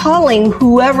calling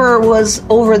whoever was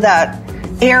over that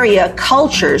area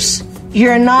cultures,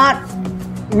 you're not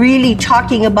really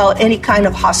talking about any kind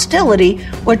of hostility.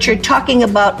 What you're talking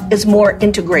about is more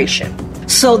integration.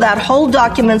 So that whole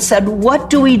document said, what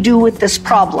do we do with this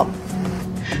problem?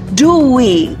 Do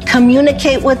we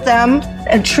communicate with them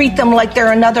and treat them like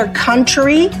they're another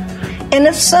country? And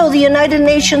if so, the United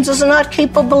Nations is not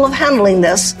capable of handling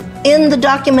this. In the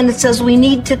document, it says we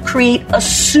need to create a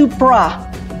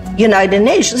supra-United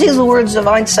Nations. These are the words of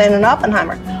Einstein and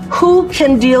Oppenheimer. Who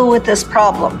can deal with this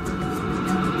problem?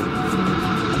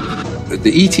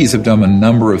 The ETs have done a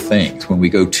number of things when we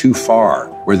go too far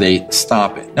where they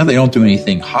stop it. Now, they don't do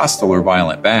anything hostile or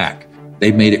violent back.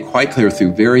 They've made it quite clear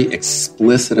through very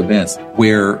explicit events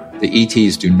where the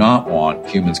ETs do not want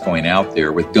humans going out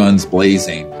there with guns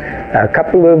blazing. A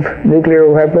couple of nuclear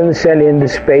weapons sent into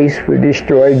space were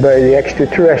destroyed by the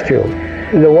extraterrestrials.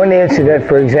 The one incident,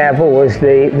 for example, was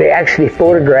they actually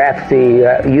photographed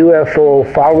the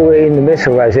UFO following the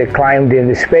missile as it climbed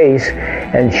into space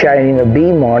and shining a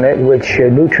beam on it, which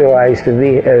neutralized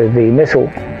the missile.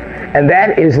 And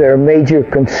that is their major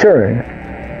concern,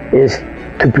 is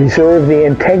to preserve the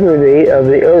integrity of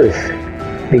the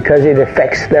Earth, because it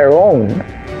affects their own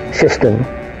system.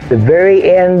 The very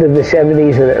end of the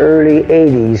 70s and the early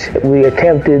 80s, we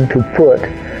attempted to put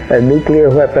a nuclear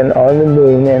weapon on the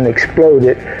moon and explode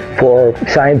it for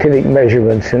scientific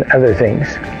measurements and other things,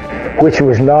 which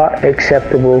was not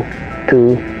acceptable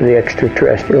to the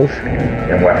extraterrestrials.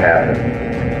 And what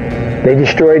happened? They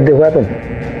destroyed the weapon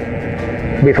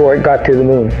before it got to the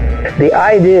moon. The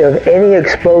idea of any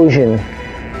explosion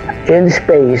in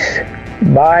space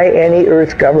by any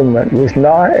Earth government was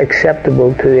not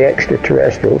acceptable to the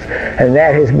extraterrestrials, and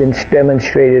that has been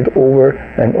demonstrated over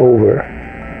and over.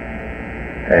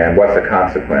 And what's the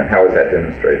consequence? How is that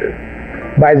demonstrated?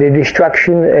 By the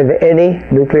destruction of any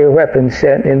nuclear weapons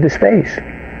sent into space.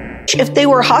 If they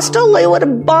were hostile, they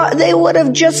would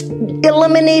have just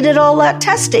eliminated all that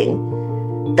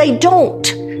testing. They don't.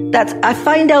 I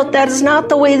find out that is not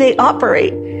the way they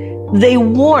operate. They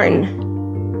warn.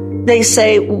 They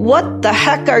say, what the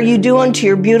heck are you doing to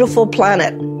your beautiful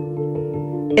planet?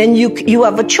 And you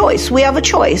have a choice. We have a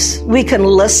choice. We can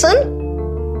listen,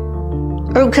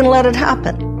 or we can let it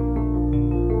happen.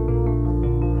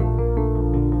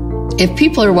 If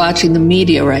people are watching the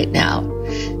media right now,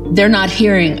 they're not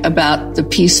hearing about the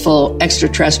peaceful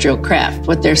extraterrestrial craft.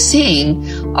 What they're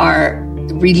seeing are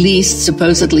released,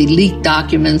 supposedly leaked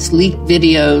documents, leaked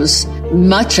videos,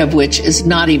 much of which is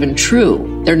not even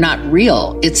true. They're not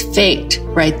real. It's faked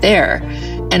right there.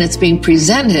 And it's being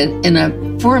presented in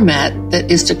a format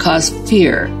that is to cause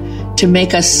fear, to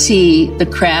make us see the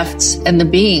crafts and the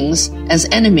beings as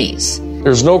enemies.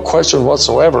 There's no question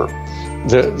whatsoever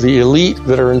that the elite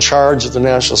that are in charge of the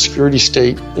national security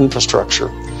state infrastructure,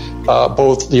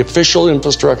 both the official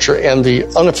infrastructure and the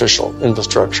unofficial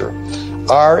infrastructure,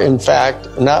 are in fact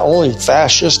not only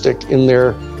fascistic in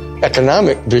their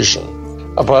economic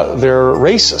vision, but they're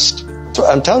racist. So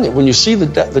I'm telling you, when you see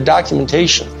the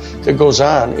documentation that goes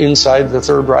on inside the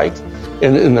Third Reich,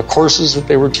 in the courses that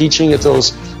they were teaching at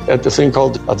the thing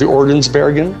called the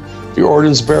Ordensbergen. The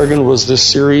Ordensbergen was this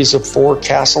series of 4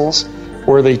 castles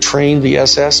where they trained the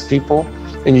SS people,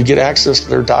 and you get access to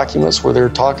their documents where they're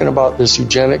talking about this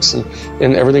eugenics and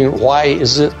everything. Why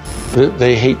is it that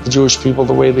they hate the Jewish people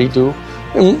the way they do?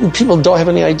 And people don't have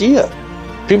any idea.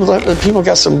 People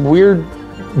got some weird,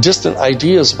 distant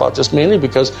ideas about this, mainly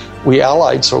because we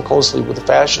allied so closely with the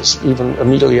fascists, even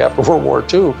immediately after World War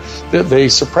II, that they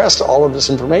suppressed all of this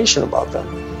information about them.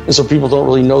 And so people don't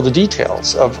really know the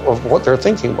details of what their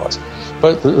thinking was.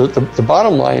 But the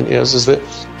bottom line is that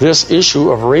this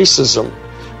issue of racism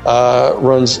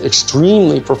runs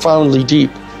extremely profoundly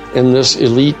deep in this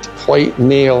elite white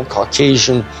male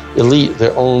Caucasian elite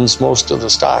that owns most of the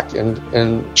stock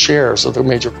and shares of the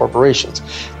major corporations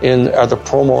and are the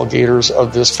promulgators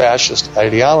of this fascist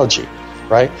ideology,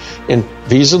 right? And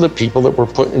these are the people that were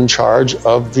put in charge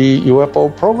of the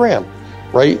UFO program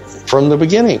right from the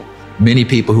beginning. Many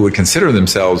people who would consider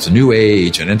themselves New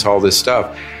Age and into all this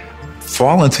stuff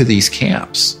fall into these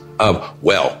camps of,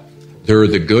 well, there are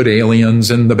the good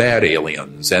aliens and the bad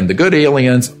aliens. And the good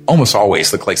aliens almost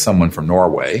always look like someone from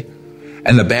Norway.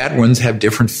 And the bad ones have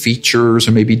different features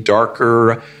or maybe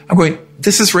darker. I'm going,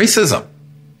 this is racism.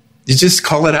 You just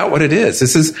call it out what it is.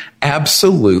 This is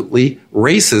absolutely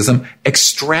racism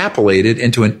extrapolated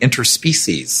into an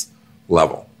interspecies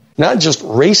level. Not just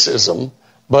racism,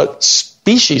 but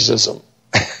speciesism,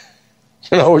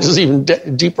 which is even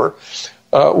deeper.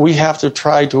 We have to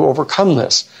try to overcome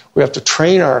this. We have to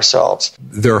train ourselves.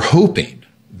 They're hoping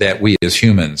that we as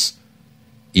humans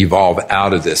evolve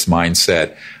out of this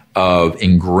mindset of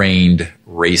ingrained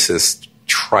racist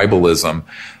tribalism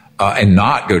and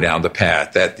not go down the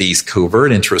path that these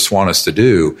covert interests want us to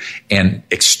do and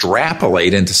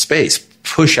extrapolate into space,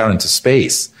 push out into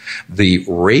space the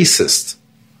racist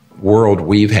world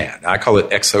we've had. I call it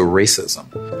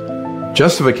exo-racism.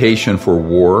 Justification for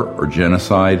war or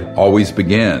genocide always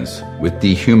begins with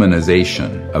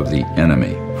dehumanization of the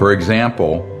enemy. For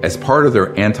example, as part of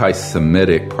their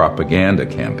anti-Semitic propaganda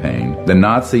campaign, the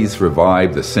Nazis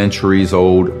revived the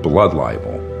centuries-old blood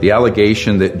libel, the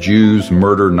allegation that Jews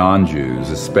murder non-Jews,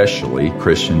 especially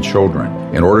Christian children,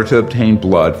 in order to obtain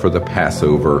blood for the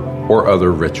Passover or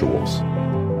other rituals,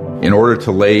 in order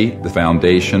to lay the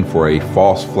foundation for a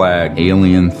false flag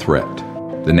alien threat.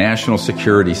 The national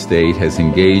security state has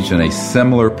engaged in a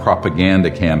similar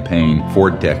propaganda campaign for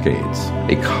decades,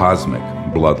 a cosmic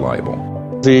blood libel.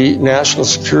 The national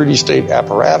security state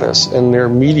apparatus and their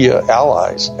media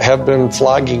allies have been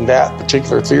flogging that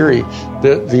particular theory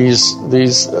that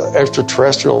these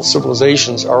extraterrestrial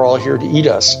civilizations are all here to eat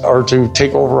us or to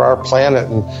take over our planet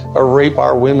and rape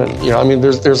our women.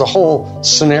 There's a whole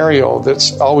scenario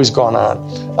that's always gone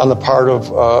on the part of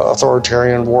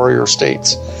authoritarian warrior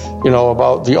states,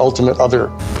 about the ultimate other,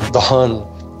 the Hun.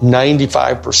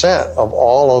 95% of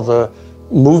all of the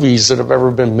movies that have ever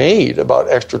been made about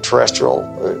extraterrestrial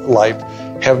life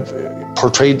have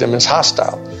portrayed them as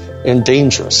hostile and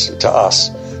dangerous to us,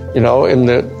 and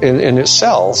it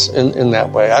sells in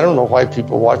that way. I don't know why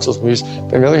people watch those movies. On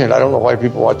the other hand, I don't know why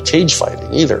people watch cage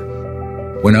fighting either.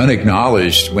 When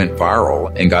Unacknowledged went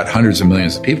viral and got hundreds of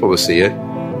millions of people to see it,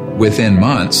 within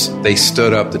months, they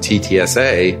stood up the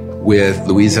TTSA with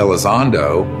Luis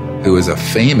Elizondo, who is a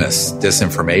famous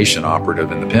disinformation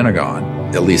operative in the Pentagon,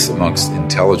 at least amongst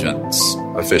intelligence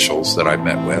officials that I've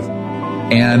met with,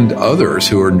 and others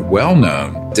who are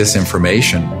well-known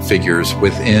disinformation figures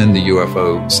within the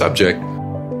UFO subject.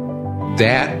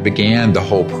 That began the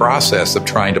whole process of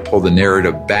trying to pull the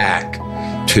narrative back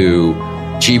to,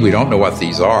 gee, we don't know what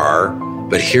these are,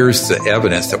 but here's the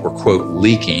evidence that we're, quote,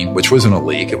 leaking, which wasn't a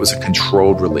leak, it was a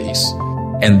controlled release.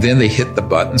 And then they hit the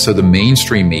button, so the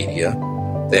mainstream media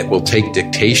that will take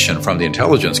dictation from the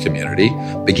intelligence community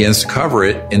begins to cover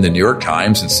it in the New York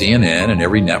Times and CNN and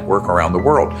every network around the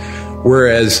world.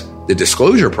 Whereas the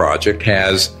Disclosure Project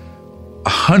has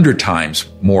 100 times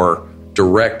more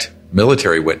direct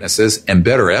military witnesses and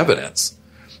better evidence.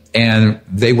 And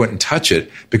they wouldn't touch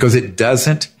it because it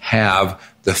doesn't have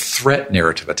the threat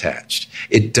narrative attached.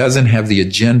 It doesn't have the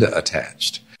agenda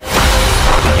attached.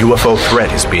 The UFO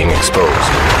threat is being exposed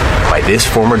by this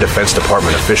former Defense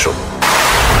Department official.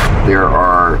 There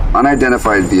are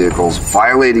unidentified vehicles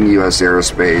violating U.S.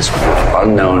 airspace with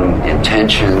unknown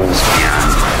intentions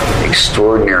and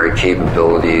extraordinary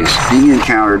capabilities being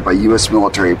encountered by U.S.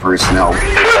 military personnel.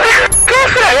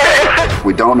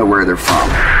 We don't know where they're from.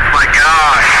 My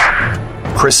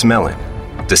gosh! Chris Mellon,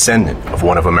 descendant of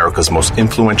one of America's most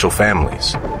influential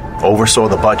families, oversaw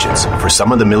the budgets for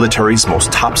some of the military's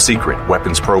most top-secret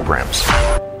weapons programs.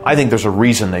 I think there's a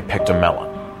reason they picked a Mellon.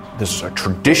 This is a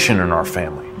tradition in our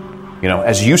family. You know,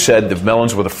 as you said, the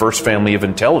Mellons were the first family of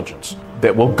intelligence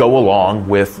that will go along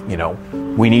with,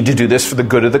 we need to do this for the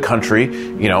good of the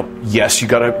country. Yes, you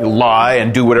got to lie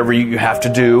and do whatever you have to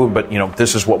do, but,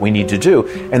 this is what we need to do.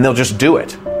 And they'll just do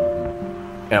it.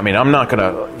 I mean, I'm not going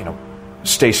to,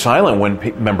 stay silent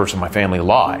when members of my family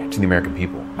lie to the American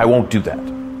people. I won't do that.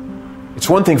 It's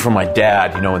one thing for my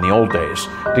dad, in the old days,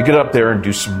 to get up there and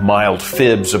do some mild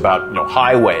fibs about,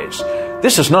 highways.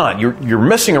 This is not. You're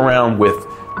messing around with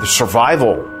the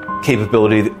survival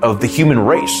capability of the human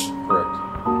race. Correct.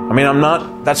 I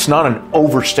mean, that's not an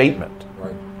overstatement.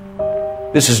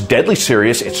 Right. This is deadly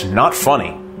serious. It's not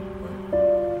funny.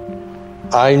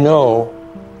 I know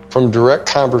from direct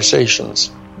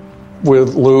conversations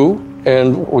with Lou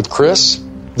and with Chris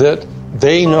that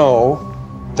they know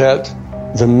that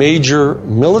the major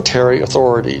military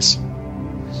authorities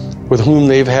with whom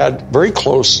they've had very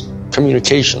close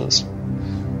communications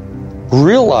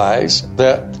realize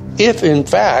that if, in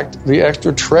fact, the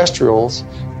extraterrestrials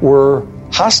were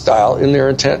hostile in their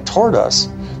intent toward us,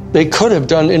 they could have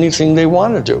done anything they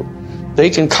want to do. They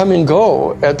can come and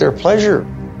go at their pleasure.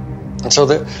 And so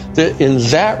that in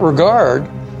that regard,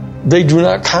 they do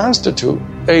not constitute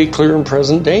a clear and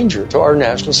present danger to our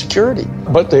national security.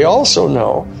 But they also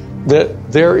know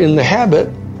that they're in the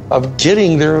habit of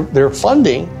getting their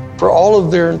funding for all of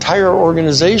their entire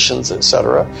organizations,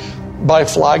 etc., by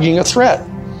flogging a threat.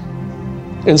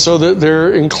 And so that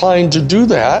they're inclined to do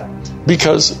that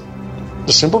because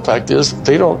the simple fact is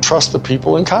they don't trust the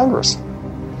people in Congress.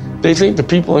 They think the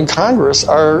people in Congress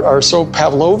are so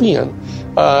Pavlovian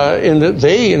in that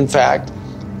they, in fact,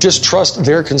 distrust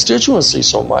their constituency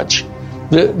so much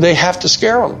that they have to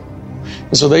scare them.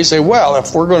 And so they say, well,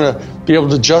 if we're going to be able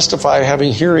to justify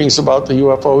having hearings about the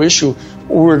UFO issue,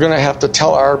 we're going to have to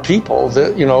tell our people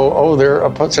that, they're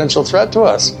a potential threat to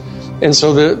us. And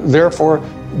so therefore,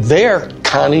 they're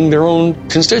conning their own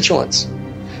constituents.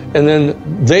 And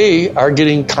then they are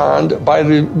getting conned by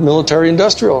the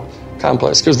military-industrial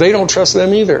complex because they don't trust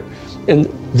them either. And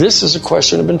this is a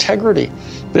question of integrity.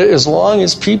 That as long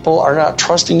as people are not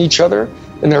trusting each other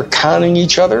and they're conning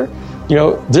each other,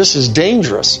 this is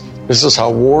dangerous. This is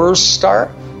how wars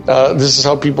start. This is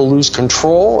how people lose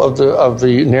control of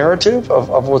the narrative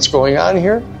of what's going on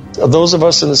here. Those of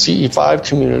us in the CE5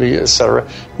 community, et cetera,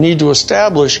 need to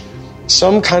establish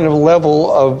some kind of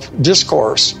level of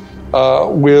discourse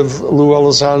with Lou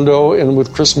Elizondo and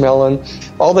with Chris Mellon.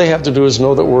 All they have to do is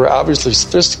know that we're obviously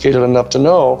sophisticated enough to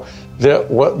know that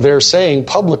what they're saying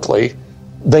publicly,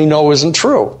 they know isn't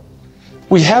true.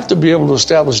 We have to be able to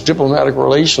establish diplomatic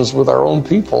relations with our own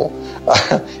people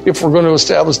if we're going to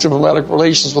establish diplomatic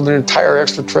relations with an entire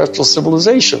extraterrestrial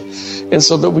civilization. And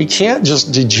so that we can't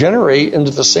just degenerate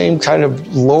into the same kind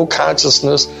of low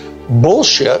consciousness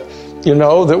bullshit,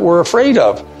 that we're afraid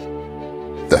of.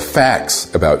 The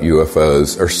facts about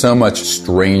UFOs are so much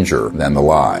stranger than the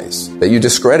lies that you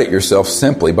discredit yourself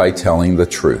simply by telling the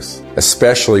truth,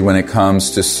 especially when it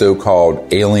comes to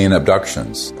so-called alien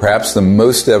abductions. Perhaps the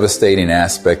most devastating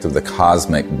aspect of the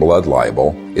cosmic blood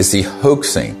libel is the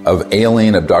hoaxing of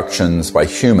alien abductions by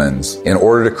humans in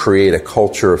order to create a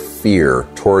culture of fear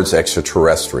towards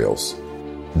extraterrestrials.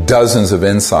 Dozens of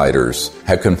insiders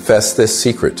have confessed this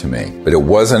secret to me, but it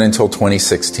wasn't until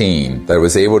 2016 that I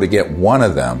was able to get one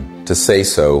of them to say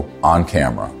so on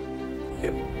camera.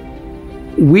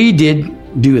 We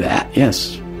did do that,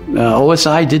 yes.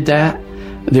 OSI did that.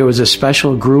 There was a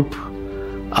special group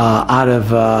out of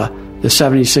the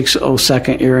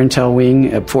 7602nd Air Intel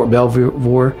Wing at Fort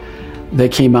Belvoir. They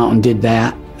came out and did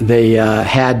that. They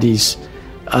had these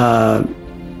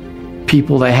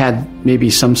people that had maybe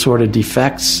some sort of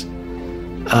defects,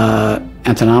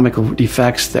 anatomical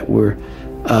defects that were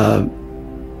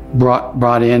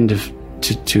brought in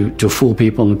to fool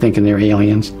people into thinking they're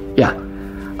aliens. Yeah.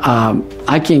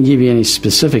 I can't give you any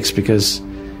specifics because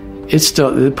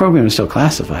the program is still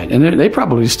classified, and they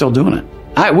probably still doing it.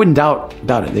 I wouldn't doubt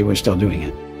it. They were still doing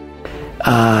it.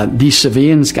 These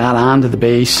civilians got onto the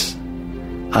base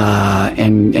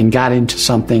and got into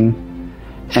something,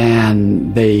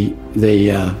 and they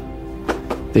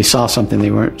saw something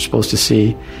they weren't supposed to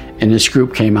see, and this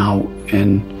group came out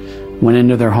and went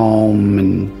into their home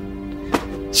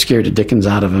and scared the dickens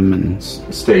out of them and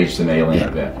staged an alien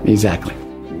event. Exactly.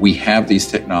 We have these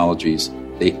technologies.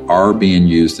 They are being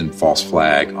used in false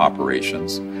flag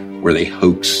operations where they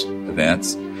hoax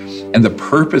events. And the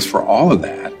purpose for all of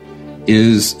that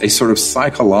is a sort of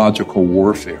psychological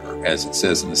warfare, as it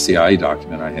says in the CIA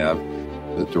document I have.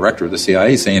 The director of the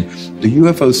CIA saying the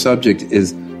UFO subject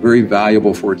is very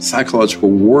valuable for its psychological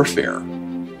warfare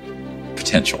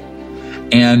potential.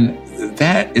 And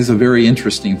that is a very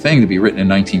interesting thing to be written in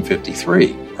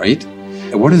 1953, right?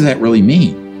 And what does that really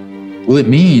mean? Well, it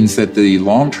means that the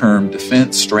long-term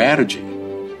defense strategy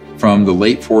from the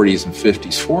late 40s and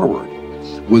 50s forward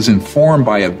was informed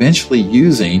by eventually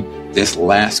using this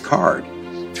last card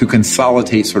to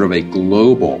consolidate sort of a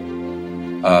global,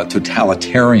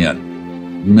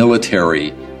 totalitarian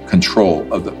military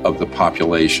control of the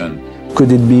population.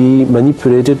 Could it be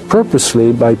manipulated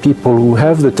purposely by people who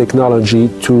have the technology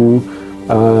to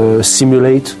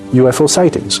simulate UFO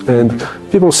sightings? And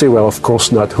people say, well, of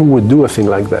course not. Who would do a thing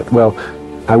like that? Well,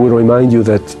 I would remind you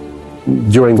that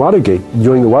during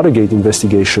the Watergate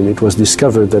investigation, it was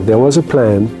discovered that there was a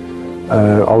plan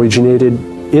originated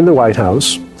in the White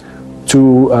House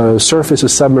to surface a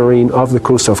submarine off the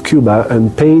coast of Cuba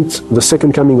and paint the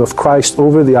second coming of Christ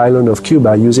over the island of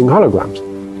Cuba using holograms.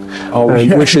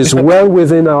 Which is well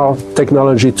within our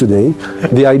technology today.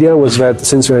 The idea was that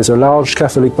since there is a large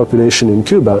Catholic population in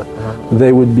Cuba,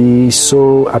 they would be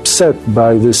so upset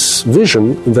by this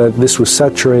vision that this would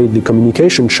saturate the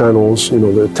communication channels,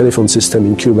 the telephone system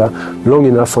in Cuba, long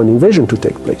enough for an invasion to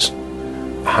take place.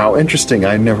 How interesting.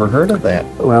 I never heard of that.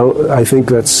 Well, I think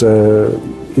that's a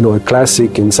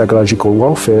classic in psychological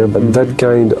warfare, but that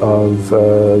kind of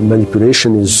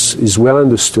manipulation is well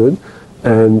understood,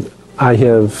 and I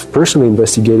have personally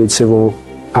investigated several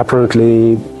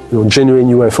apparently genuine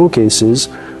UFO cases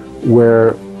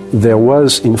where there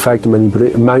was in fact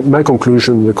manipulation. My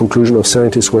conclusion, the conclusion of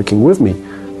scientists working with me,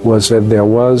 was that there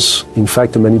was in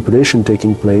fact a manipulation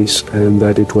taking place, and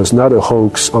that it was not a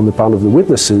hoax on the part of the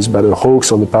witnesses, but a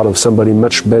hoax on the part of somebody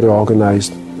much better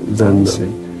organized than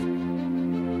them.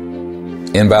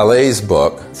 In Vallee's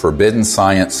book, Forbidden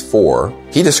Science 4,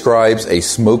 he describes a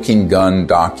smoking gun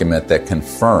document that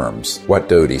confirms what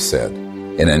Doty said.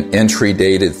 In an entry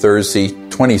dated Thursday,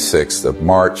 26th of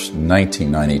March,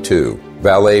 1992,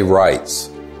 Vallee writes,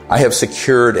 I have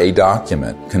secured a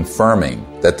document confirming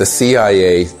that the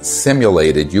CIA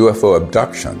simulated UFO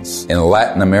abductions in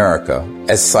Latin America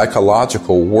as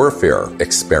psychological warfare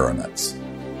experiments.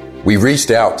 We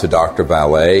reached out to Dr.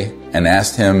 Vallee and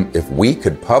asked him if we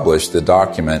could publish the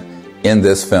document in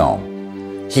this film.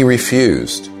 He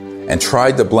refused and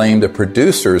tried to blame the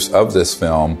producers of this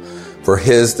film for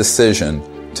his decision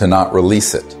to not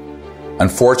release it.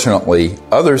 Unfortunately,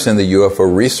 others in the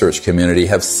UFO research community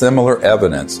have similar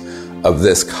evidence of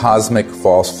this cosmic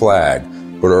false flag,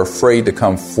 but are afraid to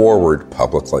come forward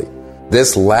publicly.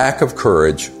 This lack of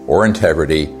courage or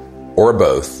integrity, or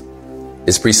both,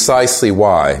 is precisely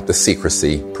why the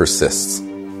secrecy persists.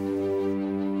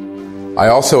 I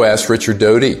also asked Richard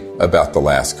Doty about the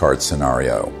last card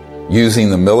scenario, using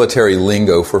the military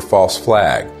lingo for false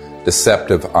flag,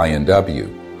 deceptive INW,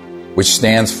 which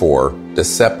stands for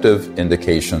Deceptive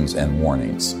Indications and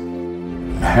Warnings.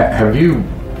 Have you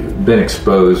been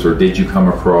exposed, or did you come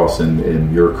across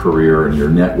in your career and your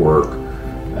network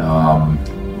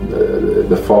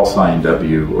the false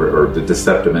INW or the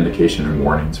Deceptive Indication and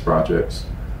Warnings projects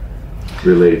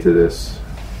related to this?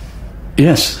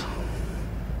 Yes.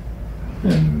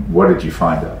 And what did you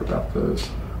find out about those?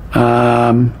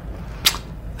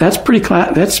 That's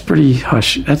pretty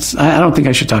hush. I don't think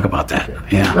I should talk about that.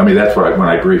 Yeah. I mean, that's where when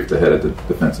I briefed the head of the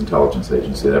Defense Intelligence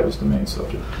Agency, that was the main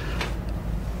subject.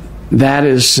 That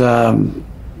is,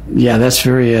 that's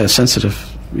very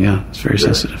sensitive. Yeah, it's very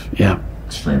sensitive. Yeah.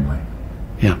 Extremely.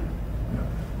 Yeah.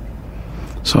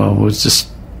 So we'll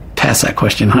just pass that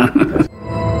question on.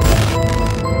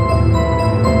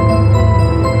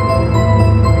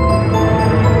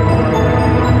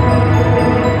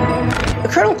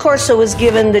 Colonel Corso was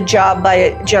given the job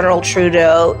by General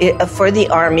Trudeau for the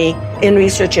Army in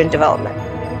research and development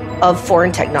of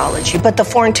foreign technology. But the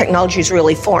foreign technology is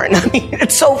really foreign. I mean,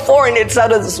 it's so foreign, it's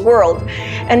out of this world.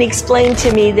 And he explained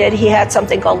to me that he had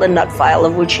something called a nut file,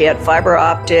 of which he had fiber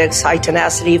optics, high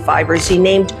tenacity fibers. He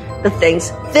named the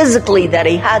things physically that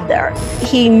he had there.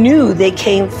 He knew they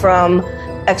came from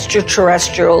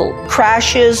extraterrestrial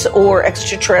crashes or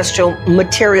extraterrestrial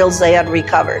materials they had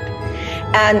recovered.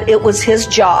 And it was his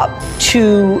job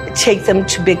to take them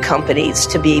to big companies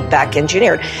to be back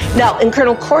engineered. Now, in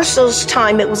Colonel Corso's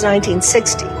time, it was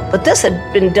 1960, but this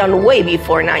had been done way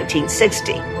before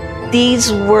 1960.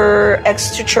 These were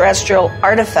extraterrestrial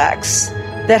artifacts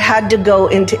that had to go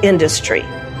into industry.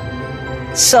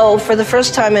 So for the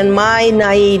first time in my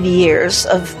naive years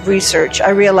of research, I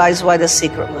realized why the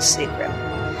secret was secret.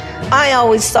 I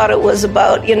always thought it was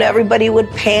about, everybody would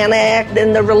panic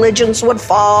and the religions would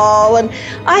fall. And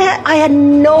I had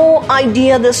no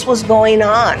idea this was going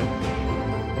on.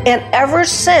 And ever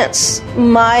since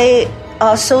my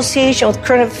association with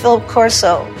Colonel Philip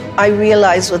Corso, I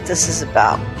realized what this is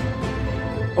about.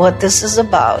 What this is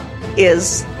about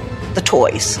is the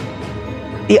toys,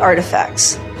 the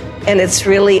artifacts. And it's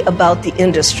really about the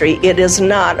industry. It is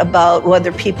not about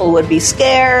whether people would be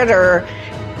scared or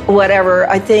whatever.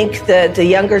 I think that the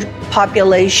younger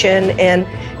population and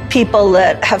people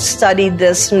that have studied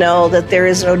this know that there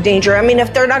is no danger. I mean,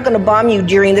 if they're not going to bomb you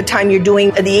during the time you're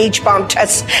doing the H-bomb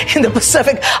tests in the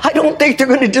Pacific, I don't think they're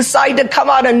going to decide to come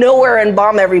out of nowhere and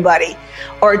bomb everybody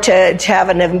or to have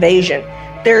an invasion.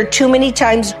 There are too many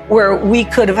times where we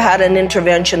could have had an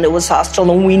intervention that was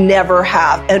hostile, and we never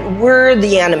have, and we're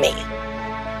the enemy.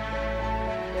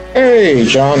 Hey,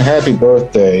 John, happy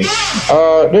birthday.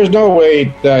 There's no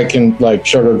way that I can,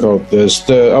 sugarcoat this.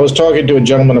 I was talking to a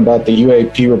gentleman about the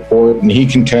UAP report, and he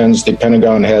contends the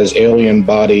Pentagon has alien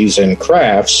bodies and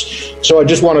crafts. So I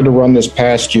just wanted to run this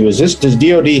past you. Does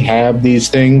DOD have these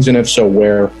things, and if so,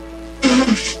 where?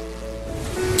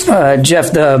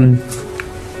 Jeff,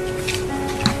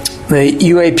 the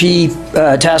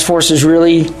UAP task force is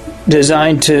really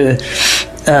designed to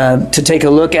take a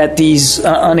look at these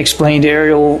unexplained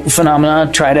aerial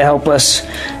phenomena, try to help us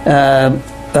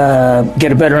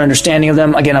get a better understanding of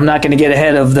them. Again, I'm not going to get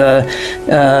ahead of the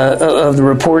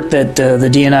report that the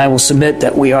DNI will submit,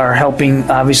 that we are helping,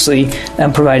 obviously,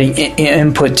 and providing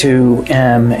input to,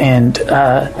 and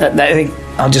I think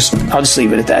I'll just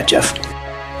leave it at that, Jeff.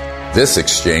 This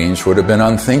exchange would have been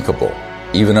unthinkable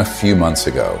even a few months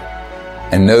ago.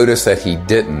 And notice that he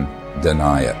didn't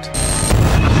deny it.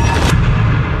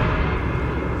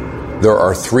 There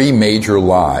are three major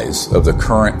lies of the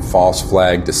current false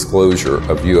flag disclosure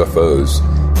of UFOs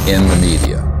in the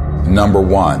media. Number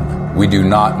one, we do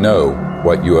not know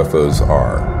what UFOs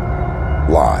are.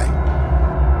 Lie.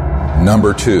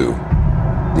 Number two,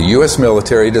 the U.S.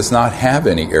 military does not have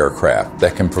any aircraft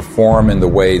that can perform in the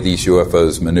way these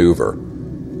UFOs maneuver.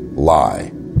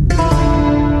 Lie.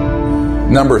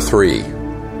 Number three,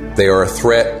 they are a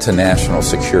threat to national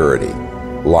security.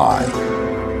 Lie.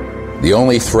 The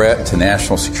only threat to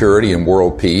national security and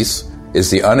world peace is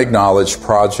the unacknowledged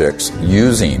projects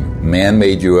using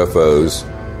man-made UFOs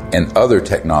and other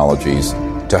technologies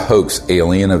to hoax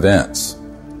alien events.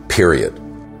 Period.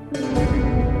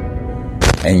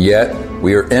 And yet,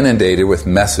 we are inundated with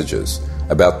messages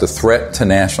about the threat to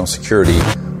national security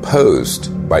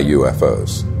posed by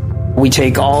UFOs. We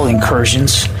take all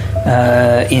incursions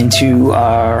into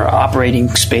our operating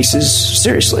spaces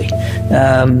seriously.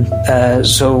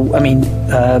 So, I mean,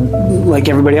 like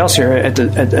everybody else here at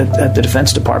the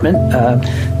Defense Department,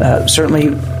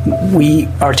 certainly we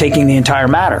are taking the entire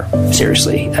matter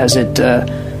seriously as it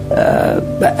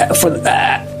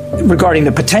regarding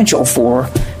the potential for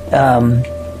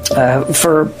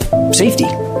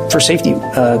safety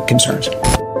concerns.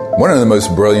 One of the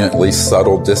most brilliantly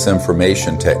subtle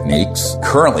disinformation techniques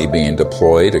currently being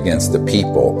deployed against the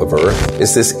people of Earth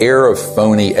is this air of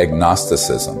phony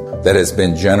agnosticism that has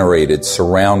been generated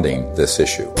surrounding this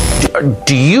issue.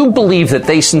 Do you believe that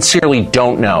they sincerely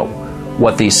don't know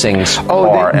what these things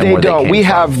are? They don't. We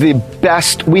have the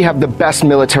best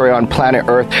military on planet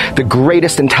Earth, the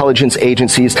greatest intelligence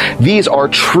agencies. These are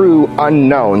true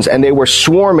unknowns, and they were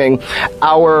swarming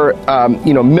our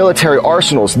military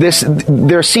arsenals.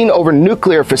 They're seen over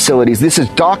nuclear facilities. This is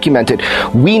documented.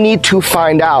 We need to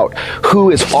find out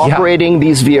who is operating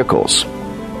these vehicles.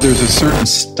 There's a certain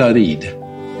studied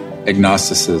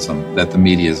agnosticism that the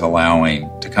media is allowing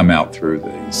to come out through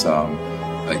these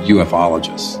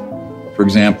ufologists. For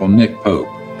example, Nick Pope.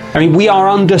 I mean, we are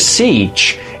under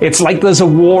siege. It's like there's a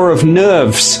war of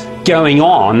nerves going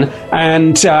on.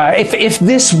 And if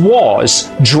this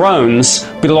was drones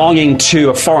belonging to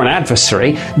a foreign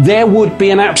adversary, there would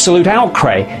be an absolute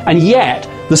outcry. And yet,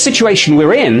 the situation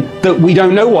we're in, that we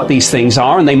don't know what these things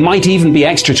are, and they might even be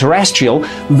extraterrestrial,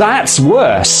 that's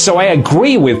worse. So I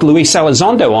agree with Luis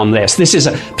Elizondo on this. This is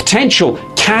a potential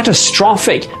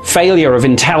catastrophic failure of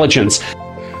intelligence.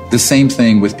 The same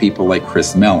thing with people like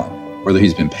Chris Mellon. Whether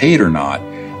he's been paid or not,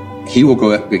 he will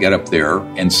get up there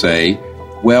and say,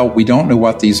 well, we don't know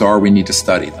what these are, we need to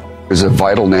study them. There's a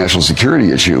vital national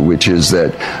security issue, which is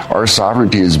that our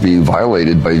sovereignty is being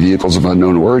violated by vehicles of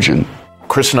unknown origin.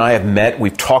 Chris and I have met.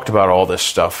 We've talked about all this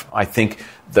stuff. I think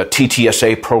the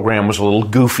TTSA program was a little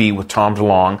goofy with Tom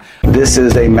DeLonge. This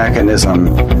is a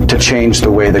mechanism to change the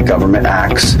way the government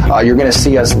acts. You're going to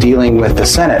see us dealing with the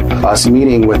Senate, us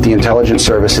meeting with the intelligence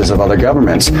services of other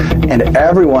governments, and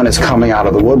everyone is coming out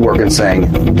of the woodwork and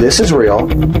saying, this is real,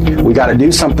 we got to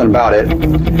do something about it,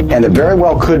 and it very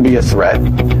well could be a threat,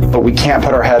 but we can't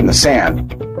put our head in the sand.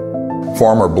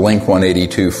 Former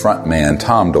Blink-182 frontman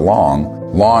Tom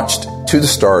DeLonge launched To the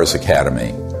Stars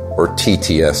Academy, or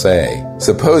TTSA,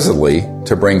 supposedly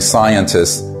to bring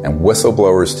scientists and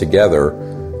whistleblowers together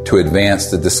to advance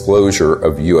the disclosure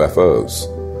of UFOs.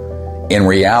 In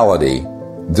reality,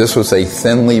 this was a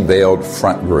thinly veiled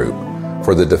front group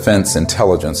for the Defense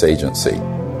Intelligence Agency,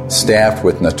 staffed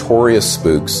with notorious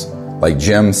spooks like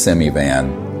Jim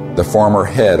Semivan, the former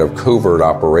head of covert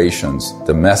operations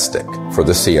domestic for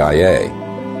the CIA.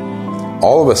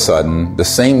 All of a sudden, the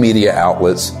same media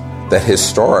outlets that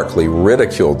historically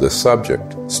ridiculed this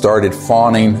subject started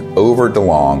fawning over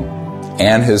DeLonge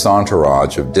and his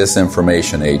entourage of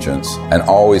disinformation agents, and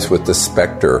always with the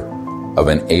specter of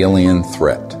an alien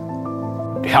threat.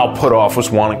 Hal Puthoff was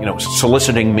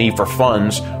soliciting me for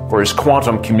funds for his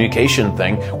quantum communication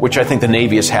thing, which I think the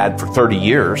Navy has had for 30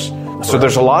 years. So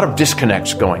there's a lot of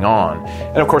disconnects going on.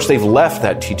 And of course, they've left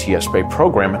that TTSA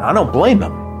program, and I don't blame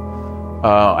them.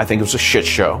 I think it was a shit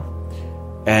show.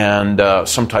 And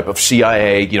some type of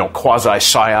CIA,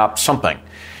 quasi-psyop, something.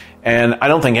 And I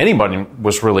don't think anybody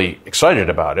was really excited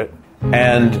about it.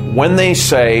 And when they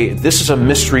say, this is a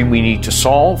mystery we need to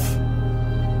solve,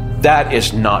 that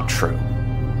is not true.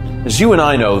 As you and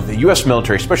I know, the U.S.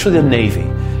 military, especially the Navy,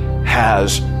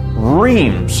 has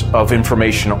reams of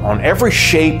information on every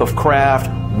shape of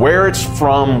craft, where it's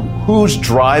from, who's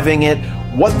driving it,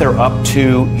 what they're up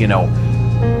to,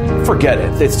 Forget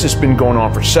it. It's just been going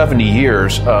on for 70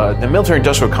 years. The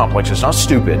military-industrial complex is not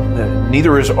stupid.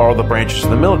 Neither are the branches of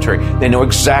the military. They know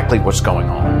exactly what's going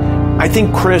on. I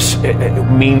think Chris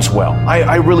means well.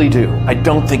 I really do. I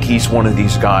don't think he's one of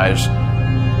these guys,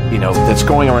 that's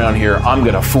going around here, I'm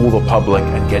going to fool the public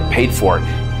and get paid for it.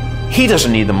 He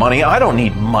doesn't need the money. I don't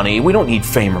need money. We don't need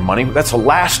fame or money. That's the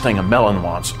last thing a Mellon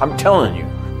wants. I'm telling you.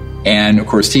 And, of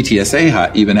course,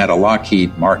 TTSA even had a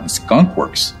Lockheed Martin Skunk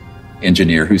Works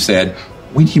engineer who said,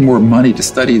 we need more money to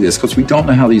study this because we don't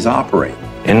know how these operate.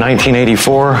 In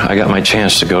 1984, I got my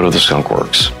chance to go to the Skunk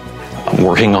Works. I'm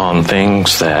working on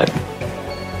things that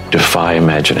defy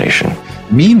imagination.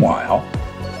 Meanwhile,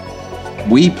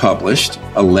 we published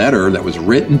a letter that was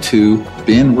written to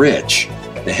Ben Rich,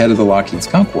 the head of the Lockheed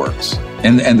Skunk Works.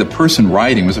 And the person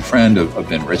writing was a friend of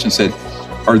Ben Rich and said,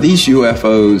 are these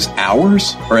UFOs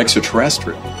ours or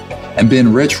extraterrestrial? And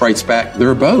Ben Rich writes back,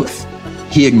 they're both.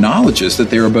 He acknowledges that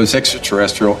they are both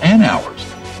extraterrestrial and ours.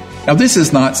 Now, this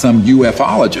is not some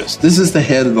ufologist. This is the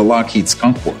head of the Lockheed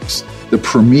Skunk Works, the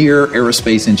premier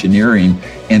aerospace engineering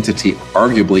entity,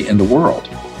 arguably, in the world.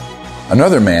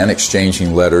 Another man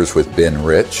exchanging letters with Ben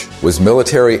Rich was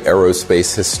military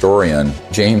aerospace historian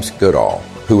James Goodall,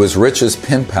 who was Rich's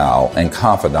pen pal and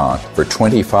confidant for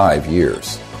 25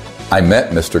 years. I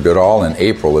met Mr. Goodall in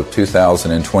April of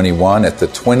 2021 at the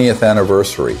 20th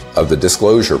anniversary of the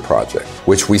Disclosure Project,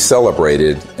 which we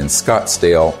celebrated in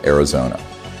Scottsdale, Arizona.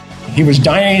 He was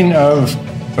dying of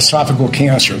esophageal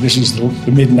cancer. This is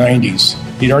the mid-90s.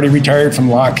 He'd already retired from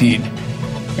Lockheed.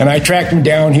 And I tracked him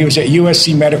down. He was at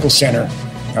USC Medical Center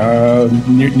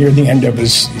near the end of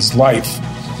his life.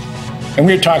 And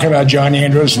we were talking about John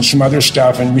Andrews and some other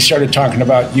stuff, and we started talking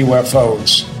about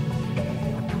UFOs.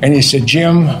 And he said,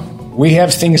 Jim, we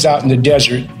have things out in the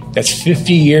desert that's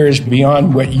 50 years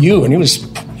beyond what you, and he was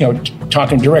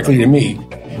talking directly to me,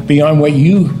 beyond what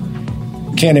you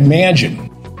can imagine.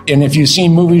 And if you've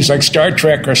seen movies like Star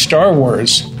Trek or Star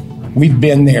Wars, we've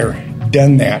been there,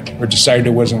 done that, or decided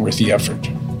it wasn't worth the effort.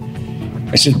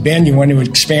 I said, Ben, you want to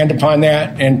expand upon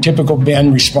that? And typical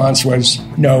Ben response was,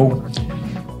 no.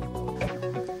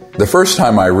 The first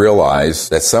time I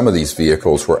realized that some of these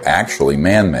vehicles were actually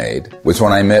man-made was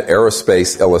when I met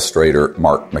aerospace illustrator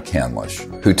Mark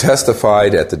McCandlish, who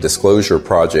testified at the Disclosure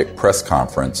Project press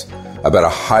conference about a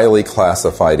highly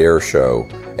classified air show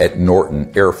at Norton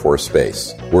Air Force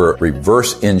Base, where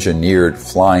reverse-engineered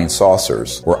flying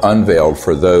saucers were unveiled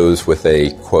for those with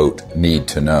a, quote, need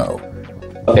to know.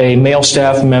 A male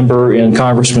staff member in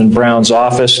Congressman Brown's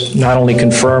office not only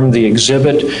confirmed the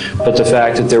exhibit, but the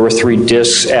fact that there were 3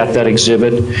 discs at that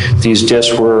exhibit. These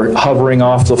discs were hovering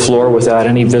off the floor without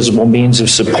any visible means of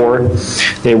support.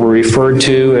 They were referred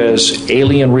to as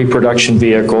alien reproduction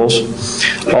vehicles,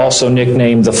 also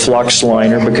nicknamed the flux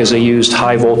liner because they used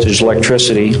high voltage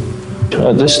electricity.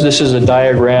 This is a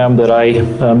diagram that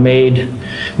I made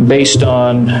based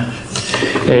on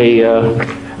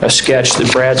a sketch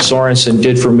that Brad Sorensen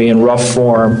did for me in rough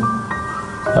form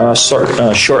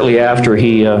shortly after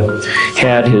he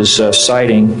had his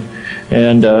sighting,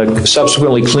 and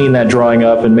subsequently cleaned that drawing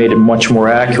up and made it much more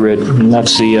accurate. And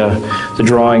that's the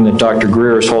drawing that Dr.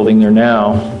 Greer is holding there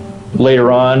now.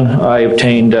 Later on, I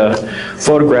obtained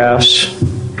photographs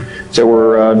that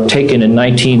were taken in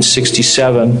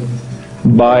 1967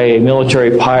 by a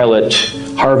military pilot,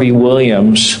 Harvey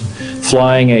Williams,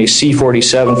 flying a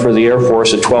C-47 for the Air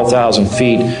Force at 12,000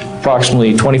 feet,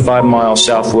 approximately 25 miles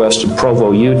southwest of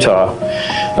Provo, Utah.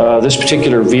 This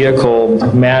particular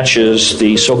vehicle matches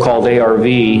the so-called ARV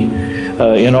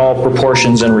in all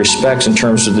proportions and respects in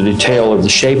terms of the detail of the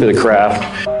shape of the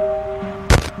craft.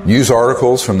 News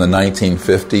articles from the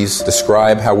 1950s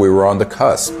describe how we were on the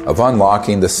cusp of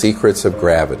unlocking the secrets of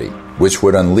gravity, which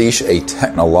would unleash a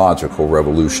technological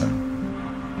revolution.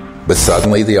 But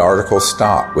suddenly the articles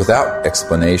stopped without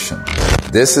explanation.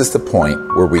 This is the point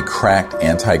where we cracked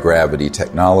anti-gravity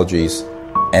technologies,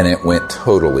 and it went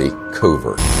totally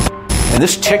covert. And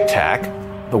this Tic Tac,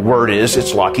 the word is,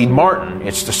 it's Lockheed Martin.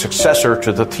 It's the successor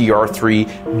to the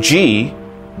TR-3G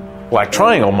Black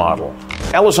Triangle model.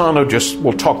 Elizondo just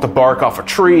will talk the bark off a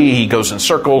tree. He goes in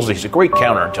circles. He's a great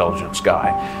counterintelligence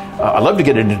guy. I'd love to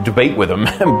get into a debate with him,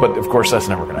 but of course that's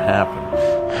never going to happen.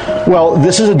 Well,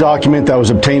 this is a document that was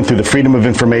obtained through the Freedom of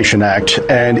Information Act,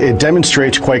 and it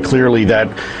demonstrates quite clearly that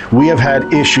we have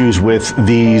had issues with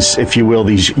these, if you will,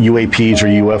 these UAPs or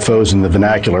UFOs in the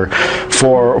vernacular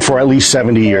for at least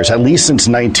 70 years, at least since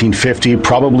 1950,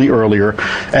 probably earlier.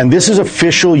 And this is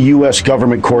official U.S.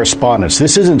 government correspondence.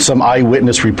 This isn't some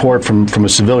eyewitness report from a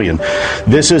civilian.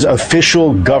 This is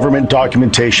official government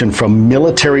documentation from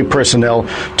military personnel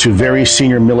to very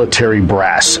senior military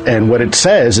brass. And what it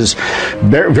says is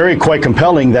very quite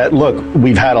compelling that, look,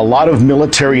 we've had a lot of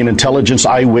military and intelligence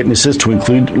eyewitnesses, to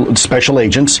include special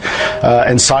agents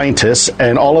and scientists,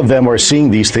 and all of them are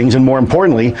seeing these things. And more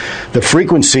importantly, the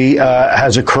frequency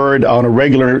has occurred on a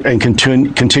regular and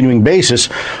continuing basis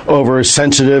over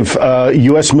sensitive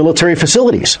U.S. military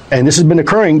facilities. And this has been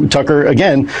occurring, Tucker,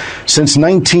 again, since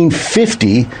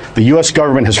 1950. The U.S.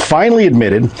 government has finally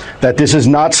admitted that this is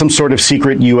not some sort of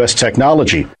secret U.S.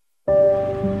 technology.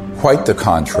 Quite the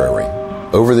contrary.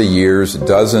 Over the years,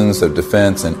 dozens of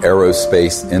defense and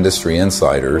aerospace industry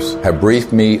insiders have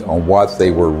briefed me on what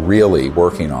they were really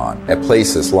working on at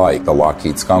places like the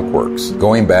Lockheed Skunk Works,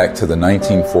 going back to the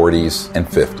 1940s and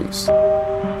 50s.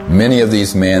 Many of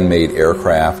these man-made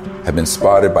aircraft have been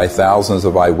spotted by thousands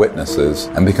of eyewitnesses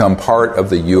and become part of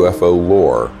the UFO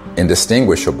lore,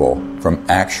 indistinguishable from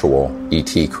actual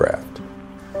ET craft.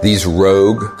 These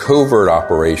rogue, covert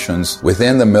operations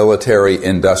within the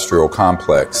military-industrial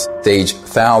complex stage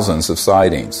thousands of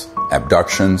sightings,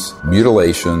 abductions,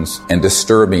 mutilations, and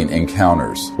disturbing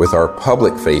encounters with our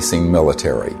public-facing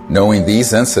military, knowing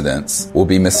these incidents will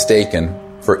be mistaken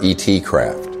for ET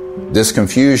craft. This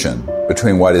confusion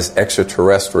between what is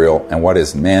extraterrestrial and what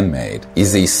is man-made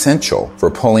is essential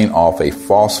for pulling off a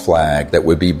false flag that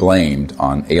would be blamed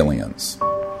on aliens.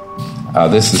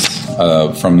 This is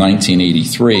from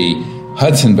 1983,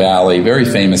 Hudson Valley, very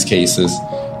famous cases,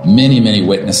 many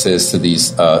witnesses to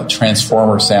these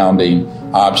transformer-sounding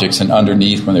objects, and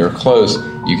underneath, when they were close,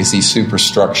 you can see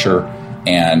superstructure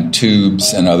and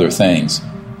tubes and other things.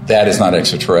 That is not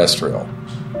extraterrestrial.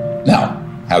 Now,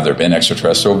 have there been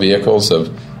extraterrestrial vehicles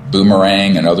of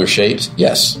boomerang and other shapes?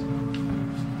 Yes.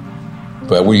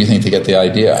 But what do you think to get the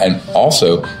idea? And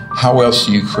also, how else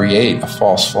do you create a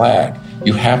false flag?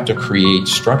 You have to create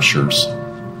structures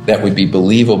that would be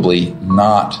believably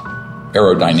not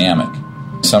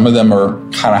aerodynamic. Some of them are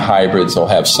kind of hybrids. They'll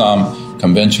have some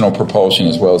conventional propulsion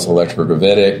as well as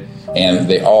electrogravitic, and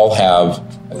they all have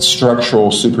structural,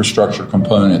 superstructure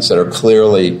components that are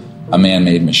clearly a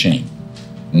man-made machine,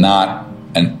 not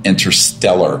an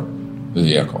interstellar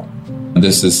vehicle.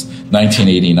 This is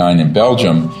 1989 in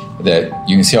Belgium, that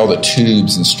you can see all the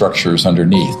tubes and structures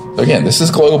underneath. Again, this is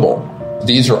global.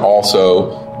 These are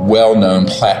also well-known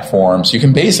platforms. You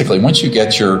can basically, once you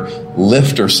get your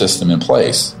lifter system in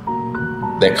place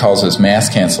that causes mass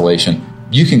cancellation,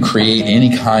 you can create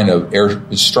any kind of air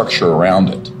structure around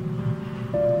it.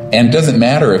 And it doesn't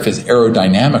matter if it's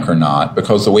aerodynamic or not,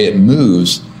 because the way it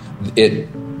moves, it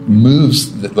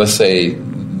moves, let's say,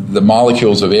 the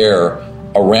molecules of air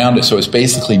around it. So it's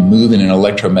basically moving an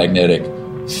electromagnetic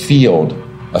field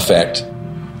effect.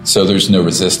 So there's no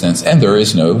resistance and there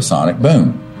is no sonic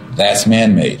boom. That's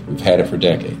man-made. We've had it for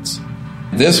decades.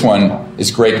 This one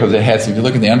is great because it has, if you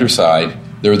look at the underside,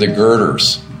 there are the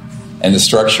girders and the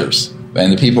structures.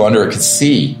 And the people under it could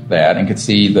see that and could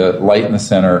see the light in the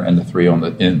center and the three on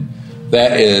the end.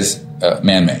 That is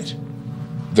man-made.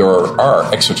 There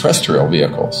are extraterrestrial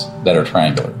vehicles that are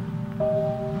triangular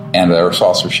and that are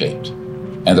saucer-shaped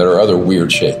and that are other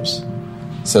weird shapes.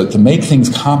 So to make things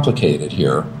complicated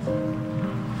here,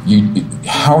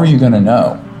 how are you going to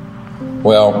know?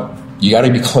 Well, you got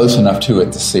to be close enough to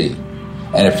it to see.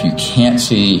 And if you can't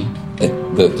see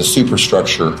the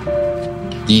superstructure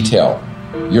detail,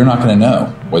 you're not going to know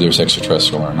whether it's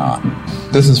extraterrestrial or not.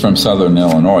 This is from Southern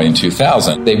Illinois in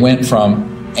 2000. They went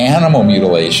from animal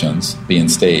mutilations being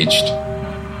staged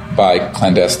by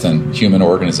clandestine human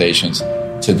organizations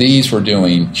to these were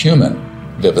doing human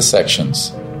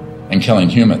vivisections and killing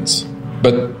humans.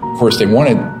 But, of course, they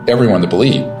wanted everyone to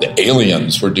believe the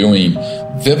aliens were doing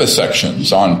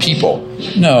vivisections on people.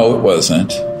 No, it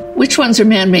wasn't. Which ones are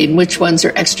man-made and which ones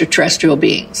are extraterrestrial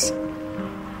beings?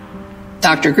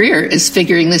 Dr. Greer is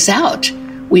figuring this out.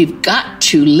 We've got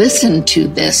to listen to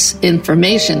this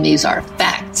information. These are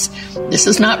facts. This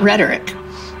is not rhetoric.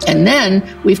 And then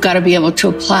we've got to be able to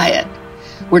apply it.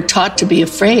 We're taught to be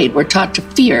afraid. We're taught to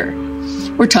fear.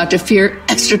 We're taught to fear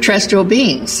extraterrestrial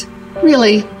beings.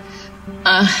 Really?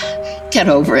 Get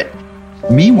over it.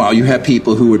 Meanwhile, you have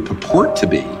people who would purport to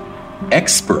be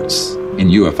experts in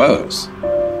UFOs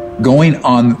going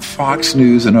on Fox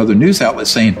News and other news outlets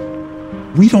saying,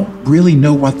 we don't really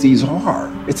know what these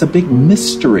are. It's a big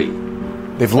mystery.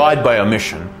 They've lied by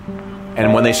omission.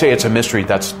 And when they say it's a mystery,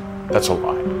 that's a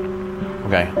lie.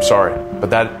 Okay, I'm sorry. But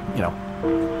that,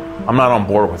 I'm not on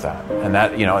board with that. And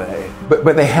that,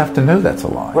 But they have to know that's a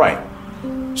lie.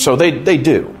 Right. So they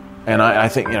do. And I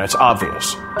think, it's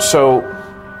obvious. So,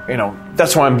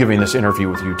 that's why I'm giving this interview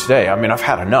with you today. I mean, I've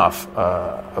had enough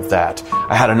of that.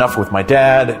 I had enough with my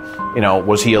dad.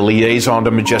 Was he a liaison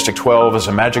to Majestic 12 as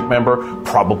a magic member?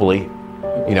 Probably.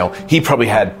 He probably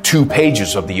had 2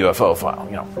 pages of the UFO file.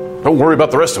 Don't worry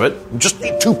about the rest of it. Just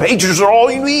need 2 pages are all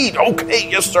you need. Okay,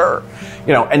 yes, sir.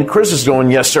 And Chris is going,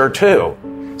 yes, sir, too.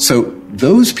 So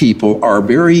those people are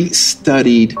very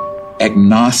studied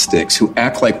agnostics who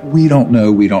act like we don't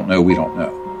know.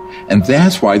 And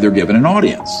that's why they're given an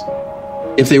audience.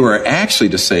 If they were actually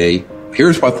to say,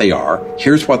 here's what they are,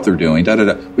 here's what they're doing,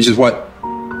 which is what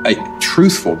a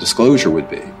truthful disclosure would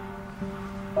be,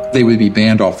 they would be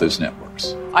banned off those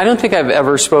networks. I don't think I've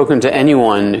ever spoken to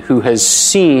anyone who has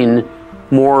seen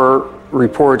more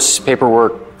reports,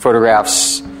 paperwork,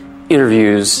 photographs,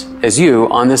 interviews as you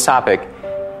on this topic.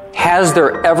 Has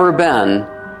there ever been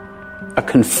a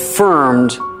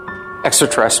confirmed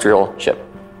extraterrestrial ship?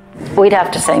 We'd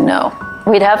have to say no.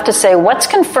 We'd have to say what's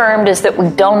confirmed is that we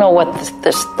don't know what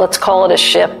this, let's call it a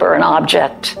ship or an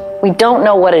object. We don't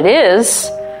know what it is.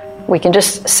 We can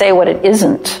just say what it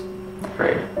isn't.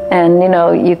 Great. And,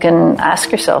 you can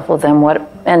ask yourself, well, then what?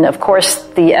 And, of course,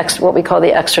 what we call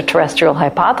the extraterrestrial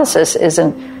hypothesis is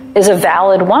a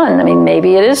valid one. I mean,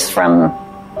 maybe it is from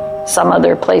some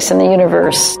other place in the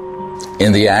universe.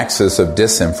 In the axis of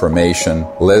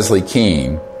disinformation, Leslie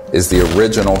Kean is the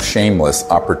original shameless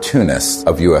opportunist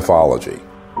of ufology.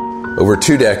 Over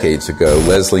 2 decades ago,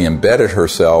 Leslie embedded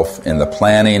herself in the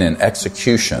planning and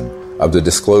execution of the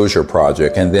Disclosure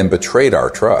Project and then betrayed our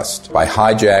trust by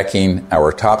hijacking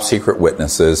our top secret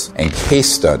witnesses and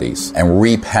case studies and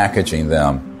repackaging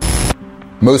them.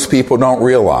 Most people don't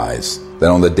realize that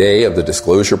on the day of the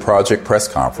Disclosure Project press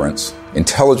conference,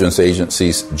 intelligence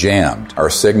agencies jammed our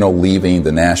signal leaving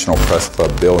the National Press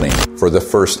Club building for the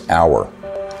first hour.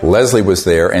 Leslie was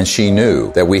there and she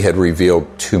knew that we had revealed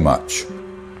too much.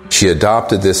 She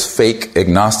adopted this fake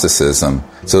agnosticism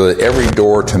so that every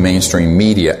door to mainstream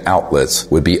media outlets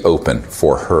would be open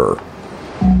for her.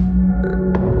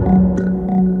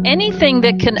 Anything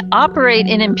that can operate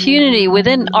in impunity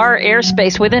within our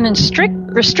airspace, within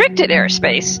restricted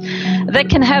airspace, that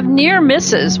can have near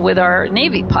misses with our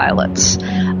Navy pilots,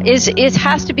 it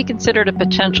has to be considered a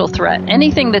potential threat.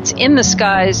 Anything that's in the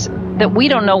skies that we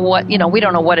don't know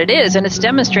what it is, and it's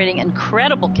demonstrating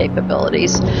incredible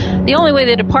capabilities. The only way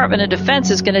the Department of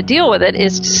Defense is going to deal with it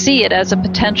is to see it as a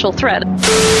potential threat.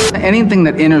 Anything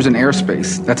that enters an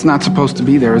airspace that's not supposed to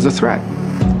be there is a threat.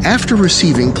 After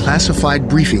receiving classified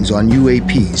briefings on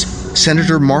UAPs,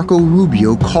 Senator Marco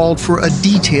Rubio called for a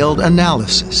detailed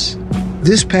analysis.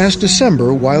 This past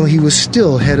December, while he was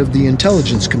still head of the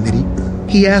Intelligence Committee,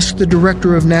 he asked the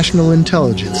Director of National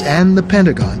Intelligence and the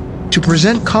Pentagon to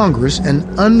present Congress an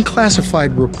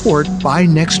unclassified report by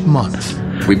next month.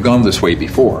 We've gone this way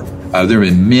before. There have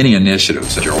been many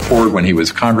initiatives. Gerald Ford, when he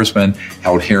was congressman,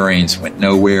 held hearings, went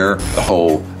nowhere. The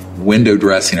whole window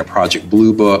dressing of Project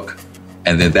Blue Book.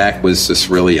 And then that was just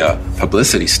really a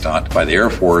publicity stunt by the Air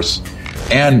Force.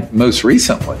 And most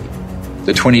recently,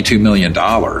 the $22 million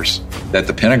that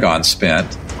the Pentagon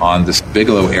spent on this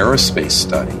Bigelow Aerospace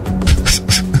study.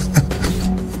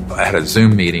 I had a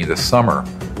Zoom meeting this summer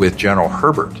with General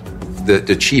Herbert,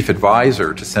 the chief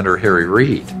advisor to Senator Harry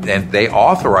Reid, and they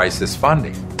authorized this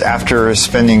funding. After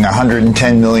spending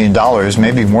 $110 million,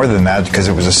 maybe more than that, because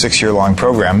it was a 6-year-long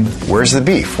program, where's the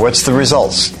beef? What's the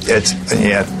results?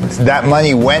 That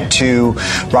money went to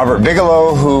Robert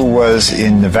Bigelow, who was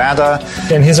in Nevada.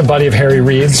 And he's a buddy of Harry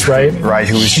Reid's, right? Right,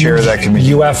 who was chair of that committee.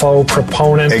 UFO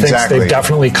proponent. Exactly. They've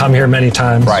definitely come here many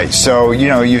times. Right. So,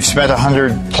 you've spent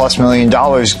 $100+ million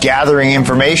gathering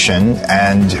information,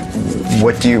 and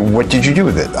what did you do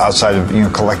with it outside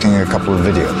of, collecting a couple of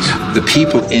videos? The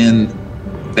people in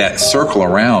that circle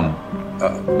around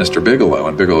Mr. Bigelow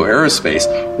and Bigelow Aerospace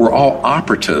were all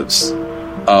operatives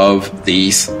of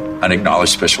these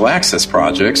unacknowledged special access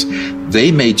projects. They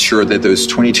made sure that those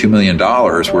 $22 million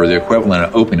were the equivalent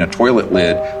of opening a toilet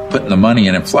lid, putting the money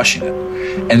in and flushing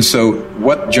it. And so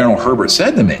what General Herbert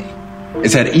said to me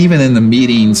is that even in the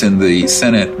meetings in the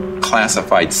Senate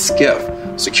classified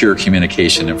SCIF, Secure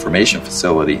Communication Information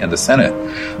Facility in the Senate,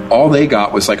 all they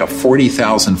got was like a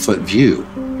 40,000-foot view.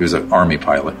 He was an Army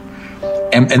pilot.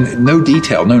 And no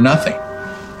detail, no nothing.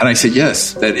 And I said,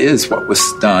 yes, that is what was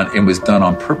done, and was done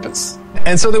on purpose.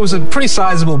 And so there was a pretty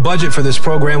sizable budget for this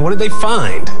program. What did they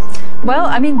find? Well,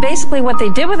 basically what they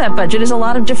did with that budget is a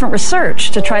lot of different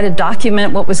research to try to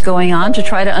document what was going on, to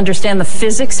try to understand the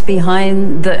physics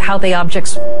behind how the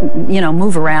objects,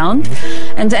 move around,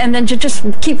 and then to just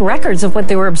keep records of what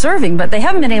they were observing. But they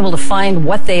haven't been able to find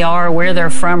what they are, where they're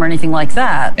from, or anything like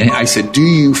that. And I said, do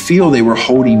you feel they were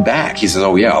holding back? He says,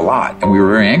 oh, yeah, a lot. And we were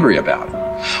very angry about it.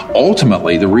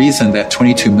 Ultimately, the reason that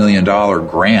 $22 million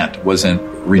grant wasn't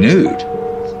renewed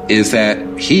is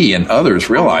that he and others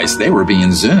realized they were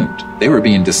being zoomed. They were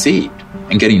being deceived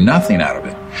and getting nothing out of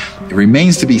it. It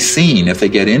remains to be seen if they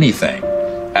get anything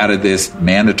out of this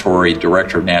mandatory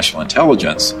Director of National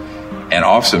Intelligence and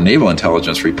Office of Naval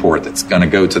Intelligence report that's going to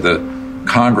go to the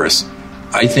Congress.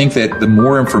 I think that the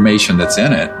more information that's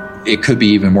in it, it could be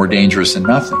even more dangerous than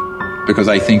nothing, because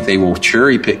I think they will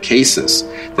cherry pick cases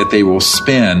that they will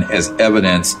spin as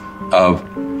evidence of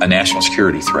a national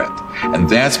security threat. And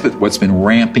that's what's been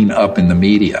ramping up in the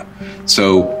media.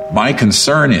 So my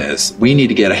concern is we need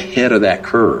to get ahead of that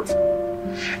curve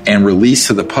and release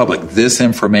to the public this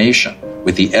information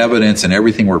with the evidence and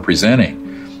everything we're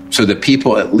presenting, so that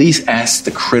people at least ask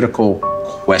the critical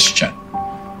question.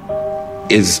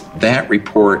 Is that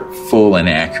report full and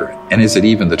accurate? And is it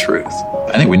even the truth?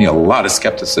 I think we need a lot of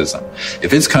skepticism.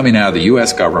 If it's coming out of the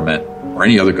U.S. government or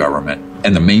any other government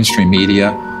and the mainstream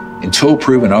media, until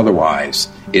proven otherwise,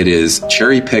 it is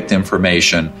cherry-picked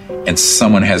information and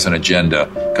someone has an agenda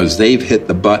because they've hit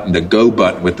the button, the go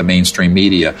button with the mainstream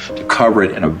media to cover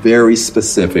it in a very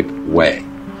specific way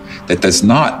that does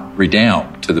not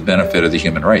redound to the benefit of the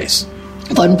human race.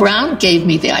 Von Braun gave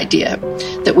me the idea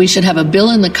that we should have a bill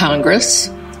in the Congress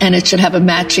and it should have a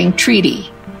matching treaty.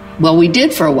 Well, we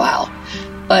did for a while,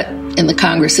 but in the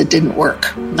Congress it didn't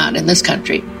work, not in this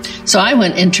country. So I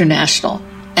went international.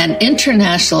 And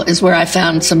international is where I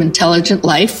found some intelligent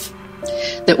life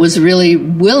that was really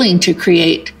willing to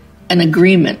create an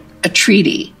agreement, a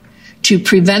treaty, to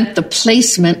prevent the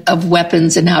placement of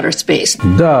weapons in outer space.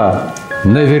 Да,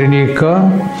 наверняка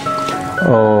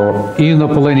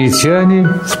инопланетяне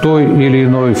в той или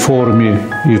иной форме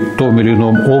и в том или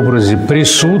ином образе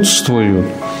присутствуют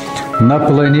на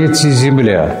планете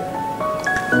Земля,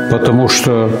 потому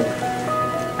что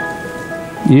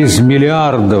из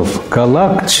миллиардов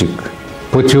галактик,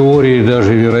 по теории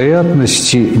даже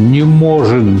вероятности, не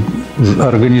может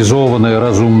организованная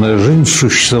разумная жизнь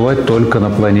существовать только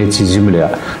на планете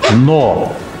Земля.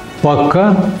 Но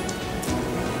пока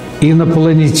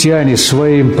инопланетяне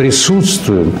своим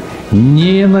присутствием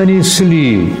не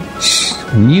нанесли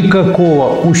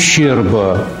никакого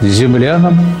ущерба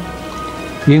землянам,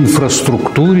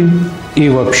 инфраструктуре и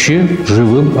вообще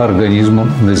живым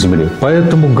организмам на Земле.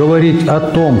 Поэтому говорить о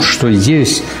том, что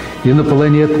есть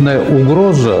инопланетная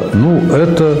угроза,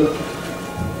 это,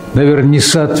 наверное, не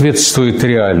соответствует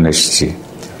реальности.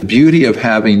 The beauty of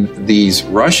having these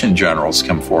Russian generals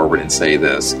come forward and say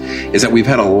this is that we've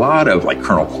had a lot of, like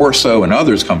Colonel Corso and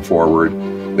others, come forward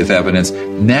with evidence.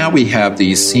 Now we have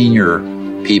these senior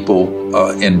people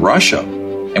in Russia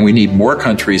And we need more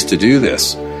countries to do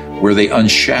this, where they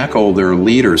unshackle their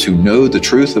leaders who know the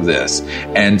truth of this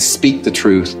and speak the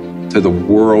truth to the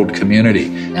world community.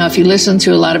 Now, if you listen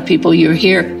to a lot of people, you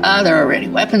hear, there are already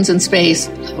weapons in space,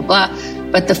 blah, blah,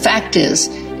 blah. But the fact is,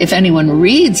 if anyone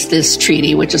reads this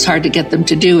treaty, which is hard to get them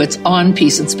to do, it's on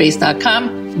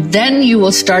peaceandspace.com, then you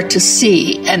will start to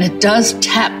see, and it does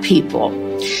tap people,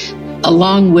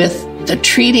 along with the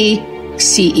treaty,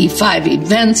 CE5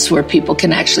 events where people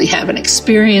can actually have an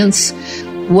experience.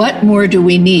 What more do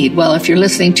we need? Well, if you're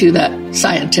listening to the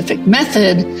scientific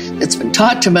method that's been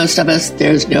taught to most of us,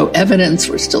 there's no evidence,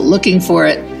 we're still looking for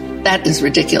it. That is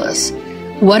ridiculous.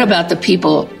 What about the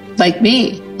people like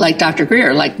me, like Dr.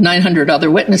 Greer, like 900 other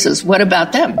witnesses? What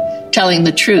about them telling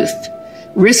the truth,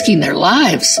 risking their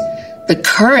lives? The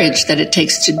courage that it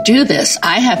takes to do this,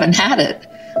 I haven't had it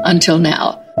until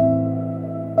now.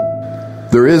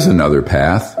 There is another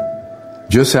path,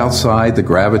 just outside the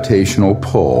gravitational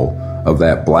pull of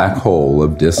that black hole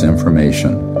of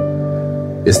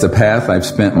disinformation. It's the path I've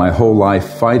spent my whole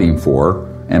life fighting for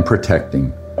and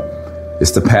protecting.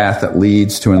 It's the path that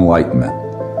leads to enlightenment,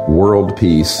 world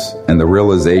peace, and the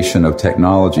realization of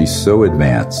technology so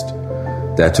advanced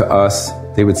that to us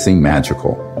they would seem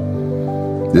magical.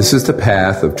 This is the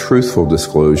path of truthful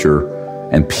disclosure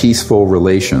and peaceful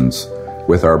relations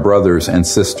with our brothers and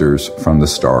sisters from the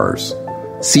stars.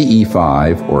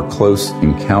 CE5, or Close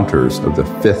Encounters of the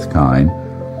Fifth Kind,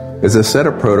 is a set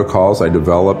of protocols I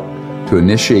developed to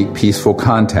initiate peaceful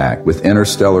contact with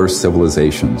interstellar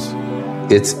civilizations.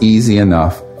 It's easy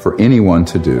enough for anyone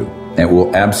to do, and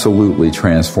will absolutely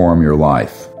transform your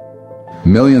life.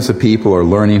 Millions of people are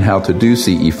learning how to do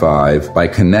CE5 by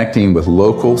connecting with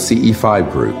local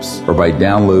CE5 groups or by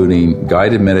downloading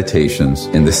guided meditations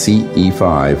in the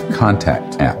CE5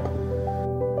 Contact app.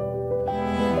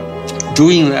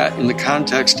 Doing that in the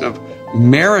context of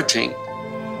meriting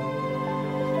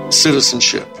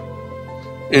citizenship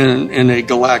in a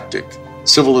galactic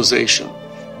civilization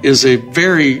is a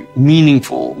very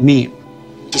meaningful meme.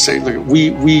 To say, look, we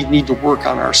need to work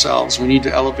on ourselves. We need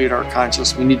to elevate our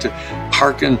consciousness. We need to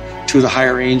hearken to the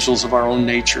higher angels of our own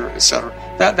nature, etc.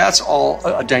 That's all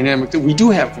a dynamic that we do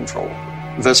have control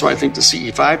over. That's why I think the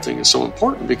CE5 thing is so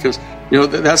important, because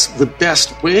that's the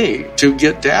best way to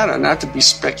get data, not to be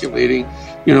speculating,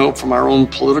 from our own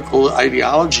political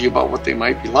ideology about what they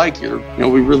might be like.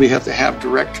 We really have to have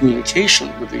direct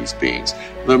communication with these beings.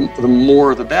 The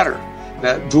more, the better.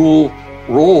 That dual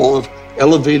role of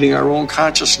elevating our own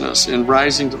consciousness and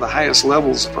rising to the highest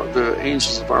levels of the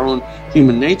angels of our own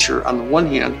human nature on the one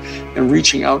hand, and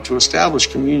reaching out to establish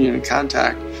communion and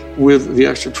contact with the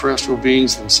extraterrestrial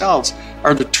beings themselves,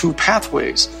 are the two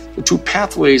pathways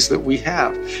that we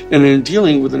have. And in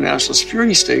dealing with the national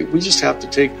security state, we just have to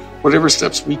take whatever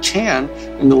steps we can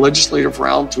in the legislative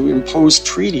realm to impose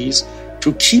treaties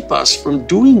to keep us from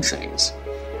doing things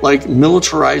like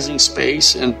militarizing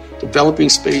space and developing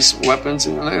space weapons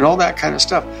and all that kind of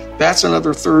stuff. That's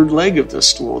another third leg of this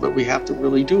stool that we have to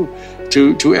really do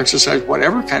to exercise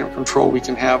whatever kind of control we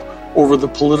can have over the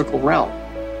political realm.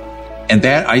 And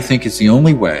that, I think, is the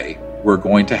only way we're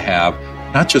going to have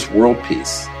not just world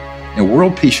peace.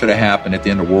 World peace should have happened at the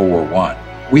end of World War I.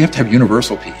 We have to have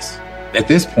universal peace. At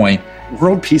this point,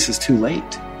 world peace is too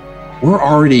late. We're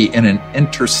already in an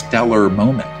interstellar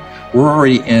moment. We're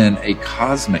already in a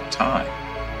cosmic time.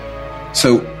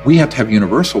 So we have to have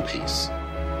universal peace.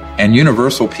 And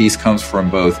universal peace comes from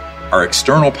both our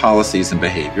external policies and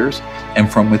behaviors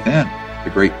and from within, the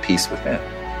great peace within,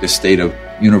 the state of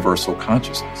universal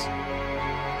consciousness.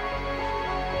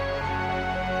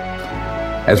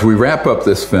 As we wrap up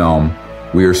this film,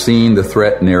 we are seeing the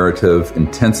threat narrative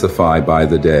intensify by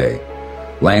the day.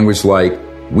 Language like,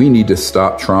 "We need to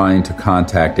stop trying to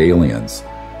contact aliens,"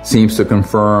 seems to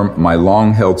confirm my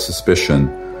long-held suspicion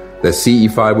that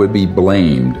CE5 would be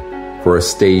blamed for a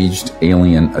staged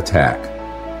alien attack.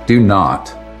 Do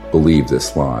not believe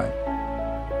this lie.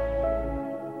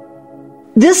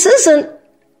 This isn't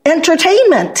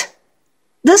entertainment.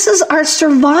 This is our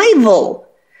survival.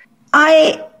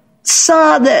 I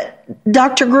saw that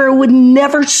Dr. Greer would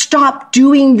never stop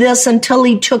doing this until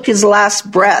he took his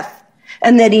last breath,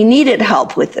 and that he needed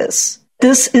help with this.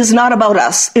 This is not about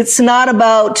us. It's not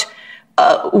about,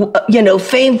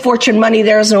 fame, fortune, money.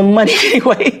 There is no money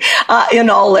anyway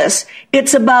in all this.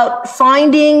 It's about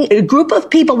finding a group of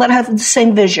people that have the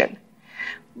same vision,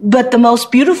 but the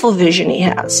most beautiful vision he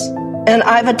has. And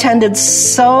I've attended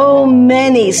so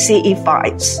many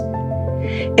CE5s,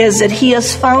 is that he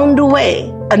has found a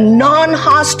way, a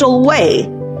non-hostile way,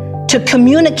 to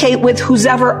communicate with who's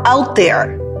ever out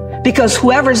there, because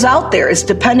whoever's out there is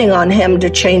depending on him to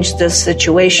change this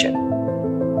situation.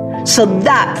 So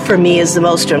that, for me, is the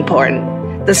most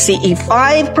important. The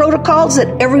CE5 protocols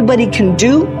that everybody can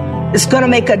do is going to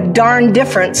make a darn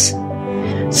difference.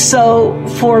 So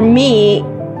for me,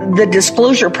 the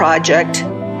Disclosure Project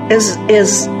is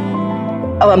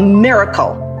a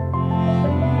miracle.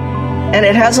 And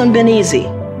it hasn't been easy.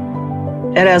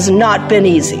 It has not been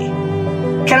easy.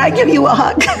 Can I give you a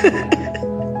hug?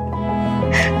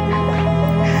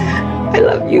 I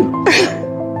love you.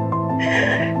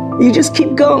 You just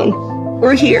keep going.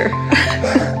 We're here.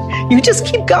 You just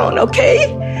keep going,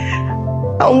 okay?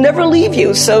 I'll never leave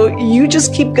you, so you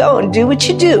just keep going. Do what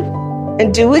you do.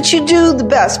 And do what you do the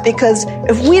best, because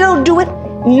if we don't do it,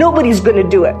 nobody's going to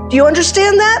do it. Do you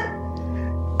understand that?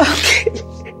 Okay.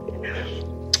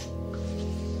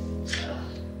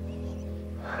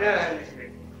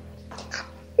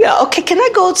 Yeah, okay, can I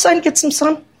go outside and get some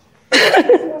sun?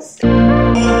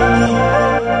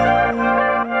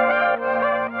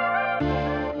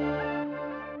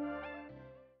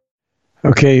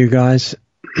 Okay, you guys.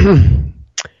 I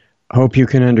hope you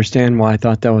can understand why I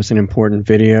thought that was an important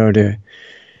video to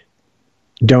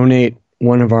donate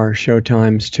one of our show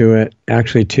times to it,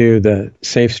 actually to the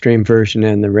Safe Stream version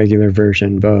and the regular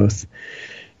version, both.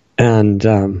 And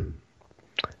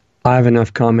I have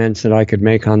enough comments that I could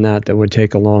make on that would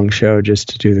take a long show just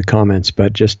to do the comments,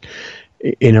 but just,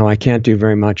 I can't do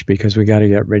very much because we got to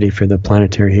get ready for the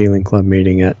Planetary Healing Club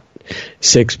meeting at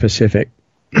 6 Pacific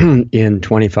in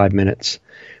 25 minutes,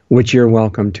 which you're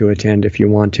welcome to attend if you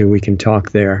want to. We can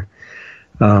talk there.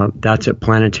 That's at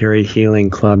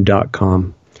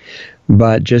planetaryhealingclub.com.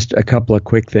 But just a couple of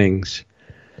quick things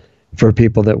for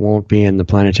people that won't be in the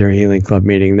Planetary Healing Club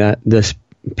meeting. That this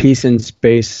Peace in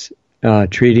Space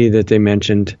treaty that they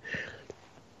mentioned,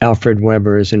 Alfred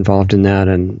Weber is involved in that,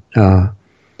 and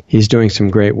he's doing some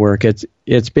great work. It's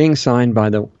being signed by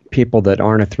the people that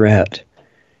aren't a threat.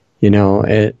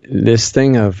 This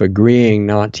thing of agreeing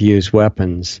not to use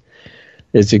weapons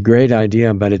is a great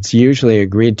idea, but it's usually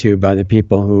agreed to by the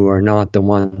people who are not the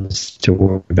ones to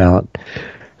worry about.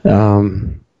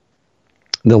 The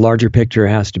larger picture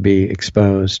has to be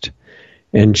exposed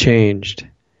and changed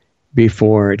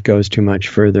before it goes too much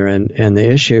further. And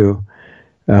the issue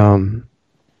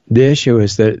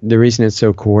is that the reason it's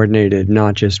so coordinated,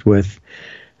 not just with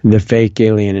the fake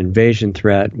alien invasion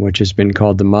threat, which has been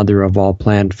called the mother of all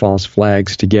planned false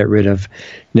flags to get rid of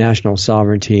national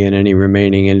sovereignty and any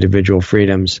remaining individual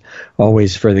freedoms,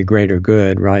 always for the greater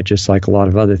good, right? Just like a lot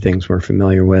of other things we're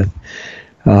familiar with.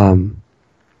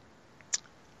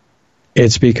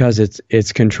 It's because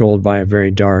it's controlled by a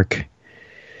very dark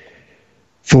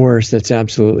force that's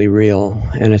absolutely real,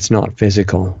 and it's not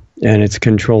physical, and it's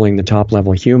controlling the top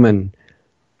level human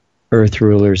Earth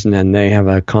rulers, and then they have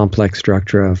a complex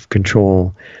structure of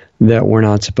control that we're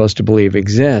not supposed to believe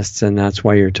exists, and that's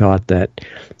why you're taught that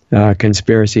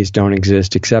conspiracies don't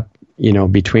exist except,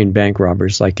 between bank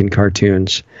robbers, like in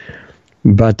cartoons.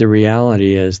 But the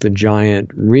reality is the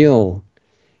giant real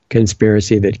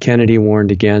conspiracy that Kennedy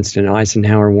warned against and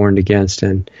Eisenhower warned against,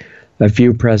 and a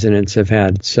few presidents have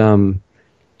had some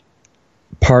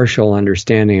partial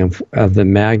understanding of the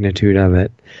magnitude of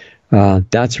it.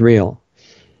 That's real.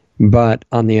 But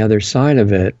on the other side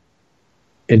of it,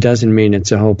 it doesn't mean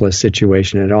it's a hopeless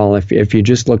situation at all. If you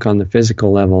just look on the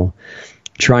physical level,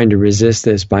 trying to resist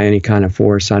this by any kind of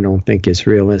force, I don't think is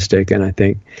realistic. And I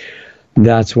think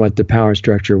that's what the power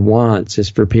structure wants, is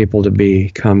for people to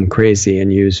become crazy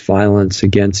and use violence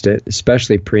against it,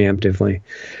 especially preemptively,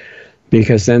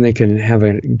 because then they can have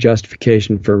a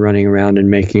justification for running around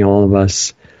and making all of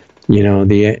us,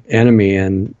 the enemy.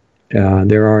 And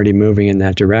they're already moving in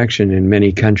that direction in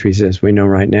many countries, as we know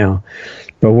right now.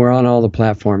 But we're on all the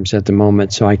platforms at the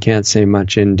moment, so I can't say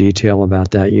much in detail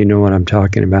about that. You know what I'm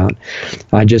talking about.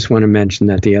 I just want to mention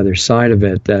that the other side of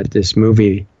it, that this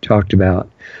movie talked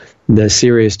about, the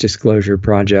Sirius Disclosure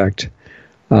Project,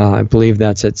 I believe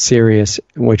that's at Sirius,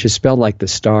 which is spelled like the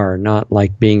star, not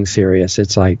like being serious.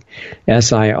 It's like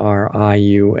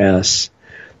SIRIUS,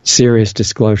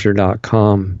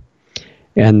 SiriusDisclosure.com.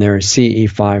 And their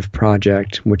CE5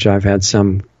 project, which I've had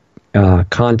some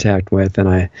contact with, and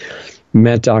I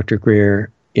met Dr.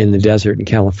 Greer in the desert in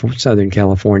Southern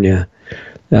California,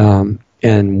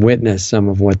 and witnessed some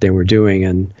of what they were doing.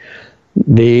 And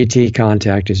the ET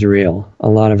contact is real. A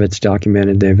lot of it's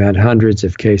documented. They've had hundreds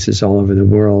of cases all over the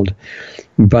world.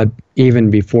 But even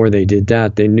before they did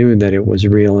that, they knew that it was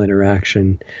real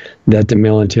interaction that the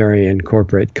military and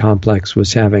corporate complex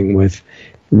was having with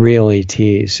real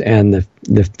ETs. And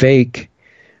the fake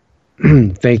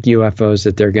UFOs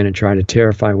that they're going to try to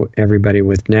terrify everybody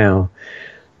with now,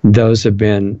 those have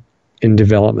been in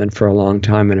development for a long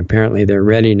time, and apparently they're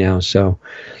ready now. So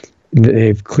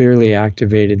they've clearly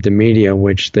activated the media,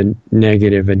 which the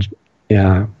negative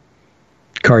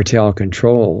cartel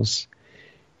controls,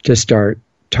 to start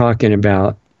talking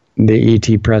about the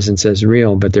ET presence as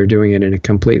real, but they're doing it in a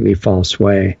completely false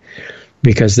way,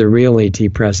 because the real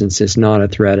ET presence is not a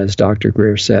threat, as Dr.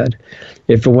 Greer said.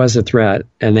 If it was a threat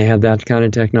and they had that kind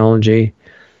of technology,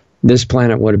 this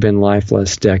planet would have been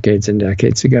lifeless decades and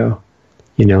decades ago.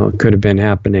 You know, it could have been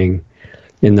happening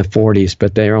in the 40s,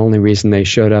 but the only reason they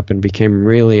showed up and became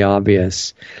really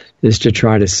obvious is to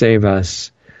try to save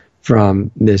us from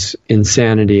this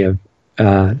insanity of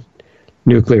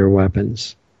nuclear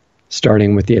weapons,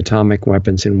 starting with the atomic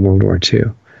weapons in World War II.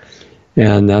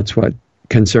 And that's what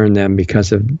concerned them,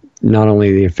 because of not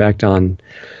only the effect on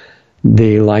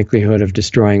the likelihood of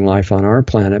destroying life on our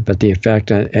planet, but the effect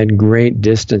at great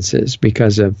distances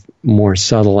because of more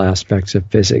subtle aspects of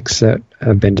physics that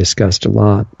have been discussed a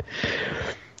lot.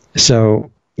 So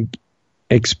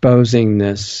exposing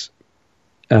this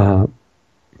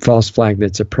false flag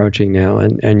that's approaching now,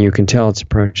 and you can tell it's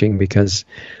approaching because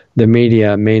the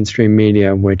media, mainstream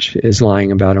media, which is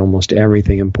lying about almost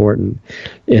everything important,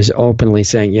 is openly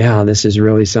saying, yeah, this is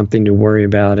really something to worry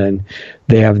about. And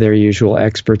they have their usual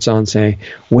experts on saying,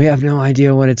 we have no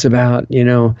idea what it's about. You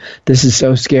know, this is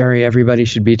so scary. Everybody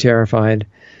should be terrified.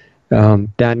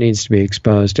 That needs to be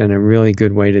exposed. And a really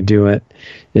good way to do it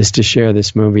is to share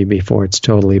this movie before it's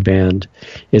totally banned.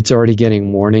 It's already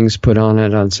getting warnings put on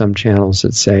it on some channels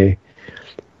that say,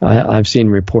 I've seen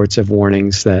reports of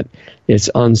warnings that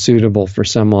it's unsuitable for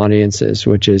some audiences,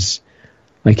 which is,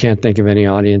 I can't think of any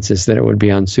audiences that it would be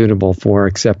unsuitable for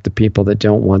except the people that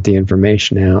don't want the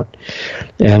information out.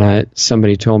 And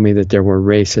somebody told me that there were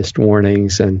racist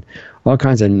warnings and all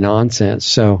kinds of nonsense.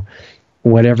 So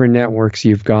whatever networks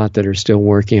you've got that are still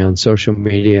working on social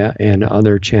media and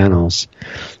other channels,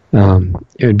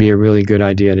 it would be a really good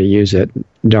idea to use it.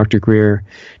 Dr. Greer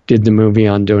did the movie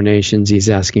on donations. He's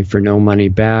asking for no money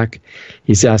back.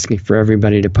 He's asking for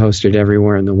everybody to post it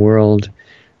everywhere in the world.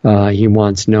 He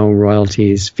wants no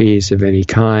royalties, fees of any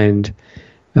kind.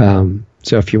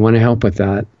 So if you want to help with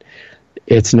that,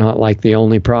 it's not like the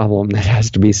only problem that has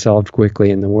to be solved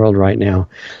quickly in the world right now,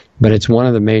 but it's one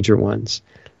of the major ones.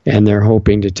 And they're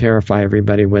hoping to terrify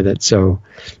everybody with it. So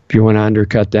if you want to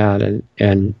undercut that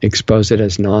and expose it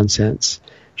as nonsense,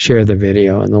 share the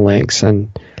video and the links.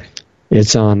 And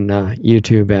it's on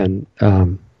YouTube and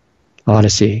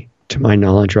Odyssey, to my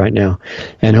knowledge, right now.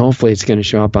 And hopefully it's going to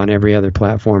show up on every other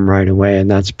platform right away, and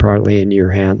that's partly in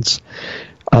your hands.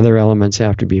 Other elements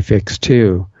have to be fixed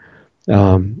too.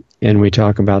 And we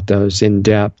talk about those in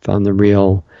depth on the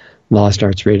real Lost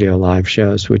Arts Radio live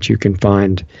shows, which you can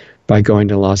find by going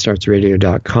to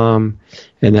lostartsradio.com,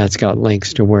 and that's got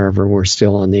links to wherever we're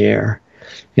still on the air.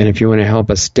 And if you want to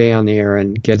help us stay on the air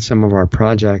and get some of our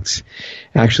projects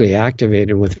actually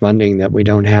activated with funding that we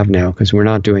don't have now, because we're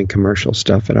not doing commercial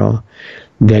stuff at all,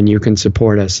 then you can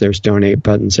support us. There's donate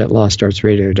buttons at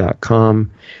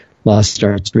lostartsradio.com,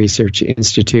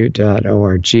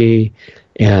 lostartsresearchinstitute.org,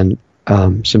 and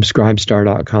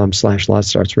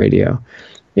subscribestar.com/lostartsradio.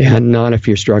 And not if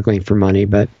you're struggling for money,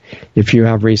 but if you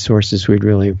have resources, we'd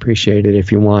really appreciate it.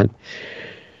 If you want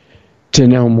to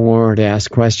know more, to ask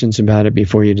questions about it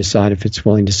before you decide if it's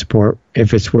willing to support,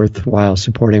 if it's worthwhile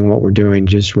supporting what we're doing,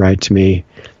 just write to me,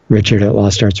 Richard at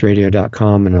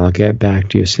lostartsradio.com, and I'll get back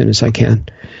to you as soon as I can.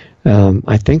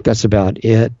 I think that's about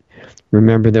it.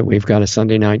 Remember that we've got a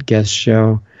Sunday night guest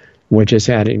show, which has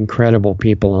had incredible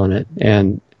people on it,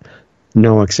 and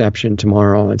no exception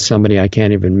tomorrow. It's somebody I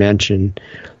can't even mention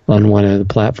on one of the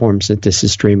platforms that this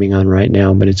is streaming on right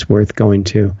now, but it's worth going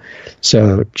to.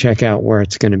 So check out where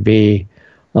it's going to be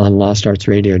on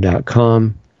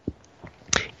lostartsradio.com.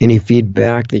 Any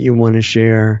feedback that you want to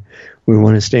share, we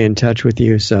want to stay in touch with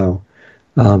you. So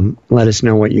let us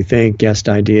know what you think, guest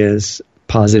ideas,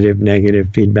 positive,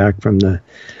 negative feedback from the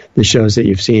shows that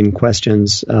you've seen,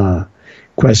 questions about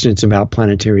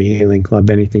Planetary Healing Club,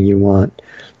 anything you want.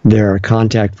 There are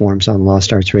contact forms on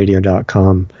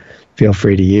lostartsradio.com. Feel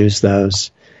free to use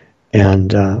those. And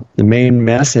the main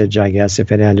message, I guess,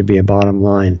 if it had to be a bottom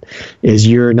line, is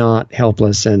you're not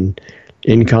helpless and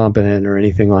incompetent or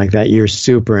anything like that. You're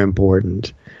super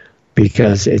important,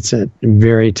 because it's a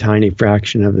very tiny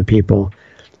fraction of the people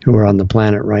who are on the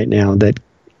planet right now that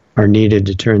are needed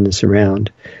to turn this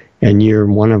around. And you're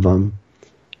one of them.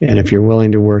 And if you're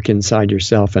willing to work inside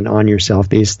yourself and on yourself,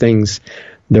 these things,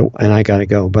 and I got to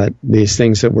go, but these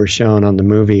things that were shown on the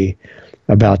movie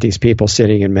about these people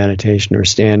sitting in meditation or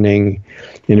standing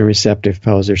in a receptive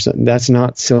pose or something, that's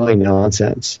not silly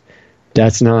nonsense.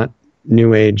 That's not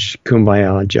New Age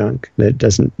kumbaya junk.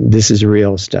 This is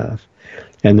real stuff.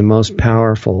 And the most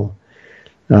powerful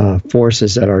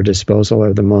forces at our disposal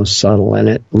are the most subtle, and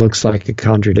it looks like a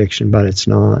contradiction, but it's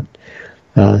not.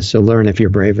 So learn, if you're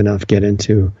brave enough, get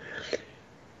into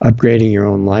upgrading your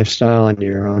own lifestyle and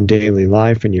your own daily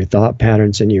life and your thought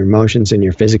patterns and your emotions and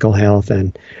your physical health,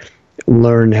 and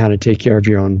learn how to take care of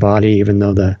your own body, even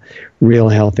though the real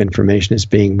health information is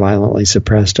being violently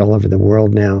suppressed all over the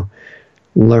world now.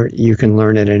 You can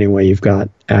learn it anyway. You've got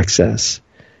access.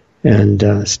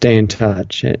 And stay in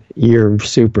touch. You're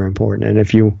super important. And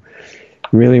if you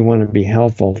really want to be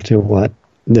helpful to what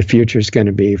the future is going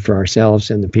to be for ourselves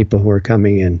and the people who are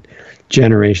coming in,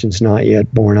 generations not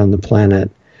yet born on the planet,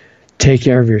 take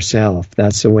care of yourself.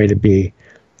 That's the way to be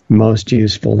most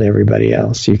useful to everybody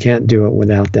else. You can't do it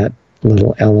without that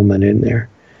little element in there.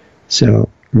 So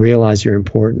realize your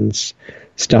importance.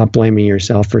 Stop blaming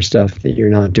yourself for stuff that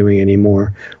you're not doing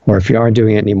anymore. Or if you are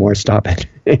doing it anymore, stop it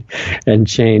and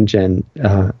change and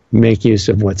make use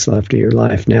of what's left of your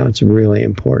life. Now it's really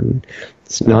important.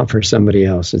 It's not for somebody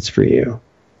else. It's for you.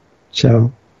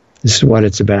 So this is what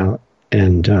it's about.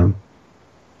 And I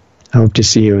hope to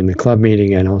see you in the club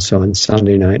meeting and also on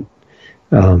Sunday night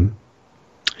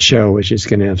show, which is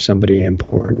going to have somebody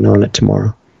important on it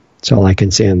tomorrow. That's all I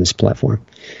can say on this platform.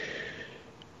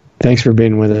 Thanks for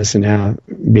being with us and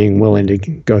being willing to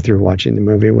go through watching the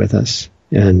movie with us.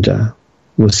 And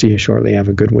we'll see you shortly. Have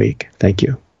a good week. Thank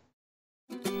you.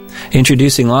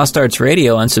 Introducing Lost Arts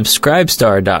Radio on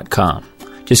Subscribestar.com.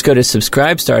 Just go to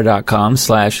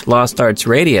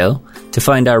Subscribestar.com/LostArtsRadio to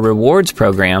find our rewards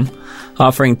program,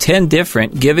 offering 10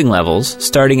 different giving levels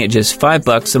starting at just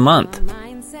 $5 a month.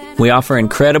 We offer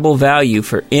incredible value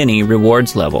for any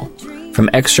rewards level, from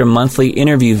extra monthly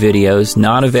interview videos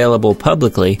not available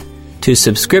publicly to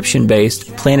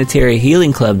subscription-based Planetary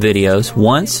Healing Club videos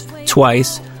once,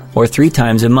 twice, or 3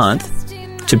 times a month,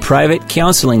 to private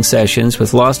counseling sessions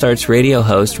with Lost Arts Radio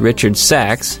host Richard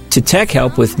Sachs, to tech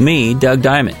help with me, Doug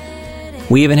Diamond.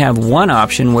 We even have one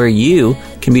option where you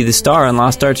can be the star on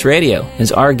Lost Arts Radio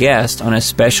as our guest on a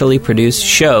specially produced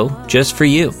show just for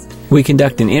you. We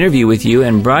conduct an interview with you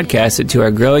and broadcast it to our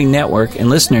growing network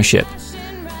and listenership.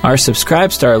 Our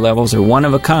Subscribestar levels are one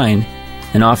of a kind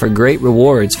and offer great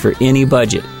rewards for any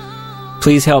budget.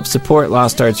 Please help support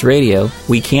Lost Arts Radio.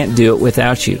 We can't do it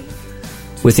without you.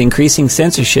 With increasing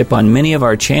censorship on many of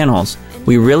our channels,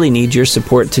 we really need your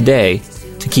support today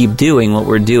to keep doing what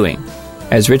we're doing.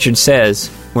 As Richard says,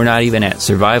 we're not even at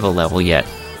survival level yet.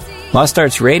 Lost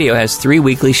Arts Radio has 3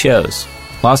 weekly shows.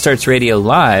 Lost Arts Radio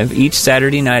Live each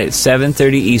Saturday night at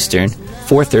 7:30 Eastern,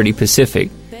 4:30 Pacific,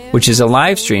 which is a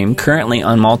live stream currently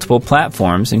on multiple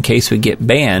platforms in case we get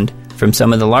banned from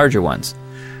some of the larger ones.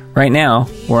 Right now,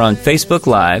 we're on Facebook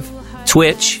Live,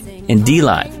 Twitch, and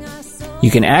DLive.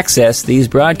 You can access these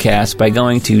broadcasts by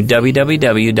going to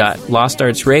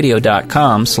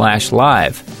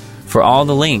www.lostartsradio.com/live for all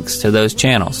the links to those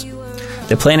channels.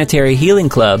 The Planetary Healing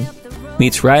Club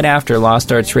meets right after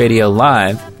Lost Arts Radio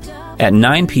Live at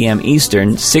 9 p.m.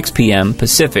 Eastern, 6 p.m.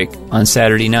 Pacific on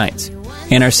Saturday nights.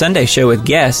 And our Sunday show with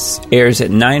guests airs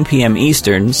at 9 p.m.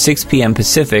 Eastern, 6 p.m.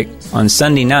 Pacific on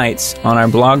Sunday nights on our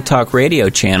Blog Talk Radio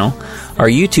channel, our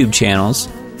YouTube channels,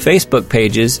 Facebook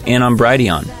pages, and on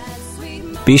Brighteon.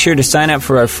 Be sure to sign up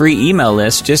for our free email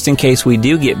list just in case we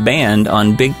do get banned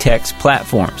on big tech's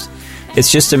platforms.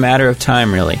 It's just a matter of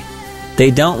time, really.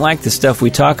 They don't like the stuff we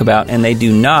talk about, and they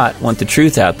do not want the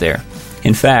truth out there.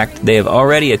 In fact, they have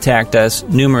already attacked us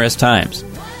numerous times.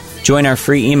 Join our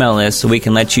free email list so we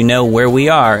can let you know where we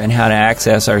are and how to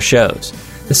access our shows.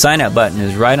 The sign-up button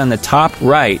is right on the top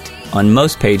right on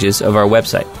most pages of our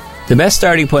website. The best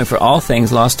starting point for all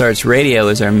things Lost Arts Radio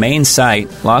is our main site,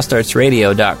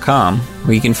 lostartsradio.com,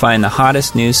 where you can find the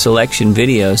hottest news selection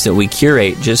videos that we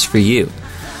curate just for you.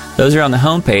 Those are on the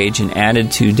homepage and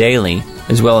added to daily,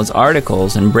 as well as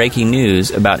articles and breaking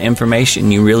news about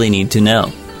information you really need to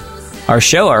know. Our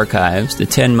show archives, the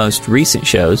 10 most recent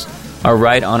shows, are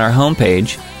right on our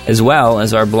homepage, as well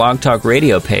as our Blog Talk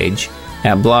Radio page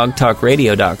at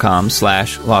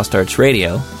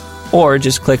blogtalkradio.com/lostartsradio, or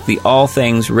just click the All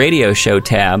Things Radio Show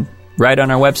tab right on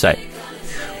our website.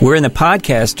 We're in the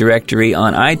podcast directory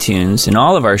on iTunes, and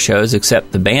all of our shows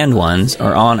except the banned ones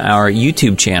are on our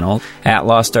YouTube channel at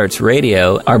Lost Arts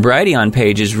Radio. Our Brighteon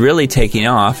page is really taking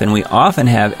off, and we often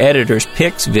have editors'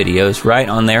 picks videos right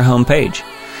on their homepage.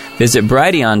 Visit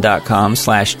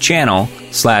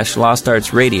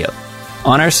brighteon.com/channel/LostArtsRadio.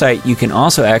 On our site, you can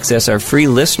also access our free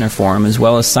listener forum as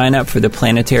well as sign up for the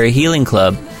Planetary Healing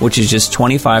Club, which is just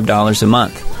 $25 a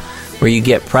month, where you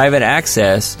get private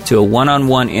access to a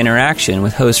one-on-one interaction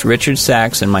with host Richard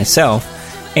Sachs and myself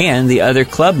and the other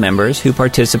club members who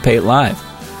participate live.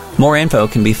 More info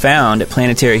can be found at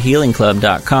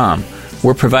planetaryhealingclub.com,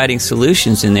 We're providing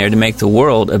solutions in there to make the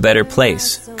world a better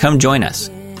place. Come join us.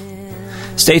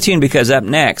 Stay tuned, because up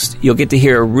next, you'll get to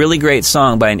hear a really great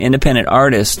song by an independent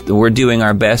artist that we're doing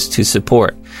our best to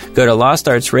support. Go to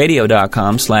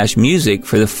lostartsradio.com/music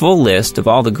for the full list of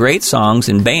all the great songs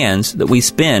and bands that we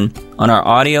spin on our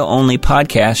audio-only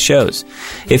podcast shows.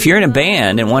 If you're in a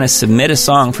band and want to submit a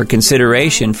song for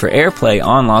consideration for airplay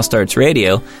on Lost Arts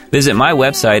Radio, visit my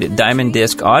website at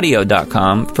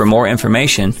diamonddiscaudio.com for more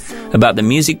information about the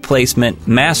music placement,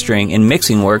 mastering, and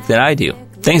mixing work that I do.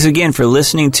 Thanks again for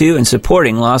listening to and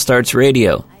supporting Lost Arts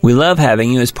Radio. We love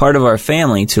having you as part of our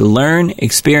family to learn,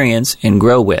 experience, and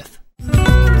grow with.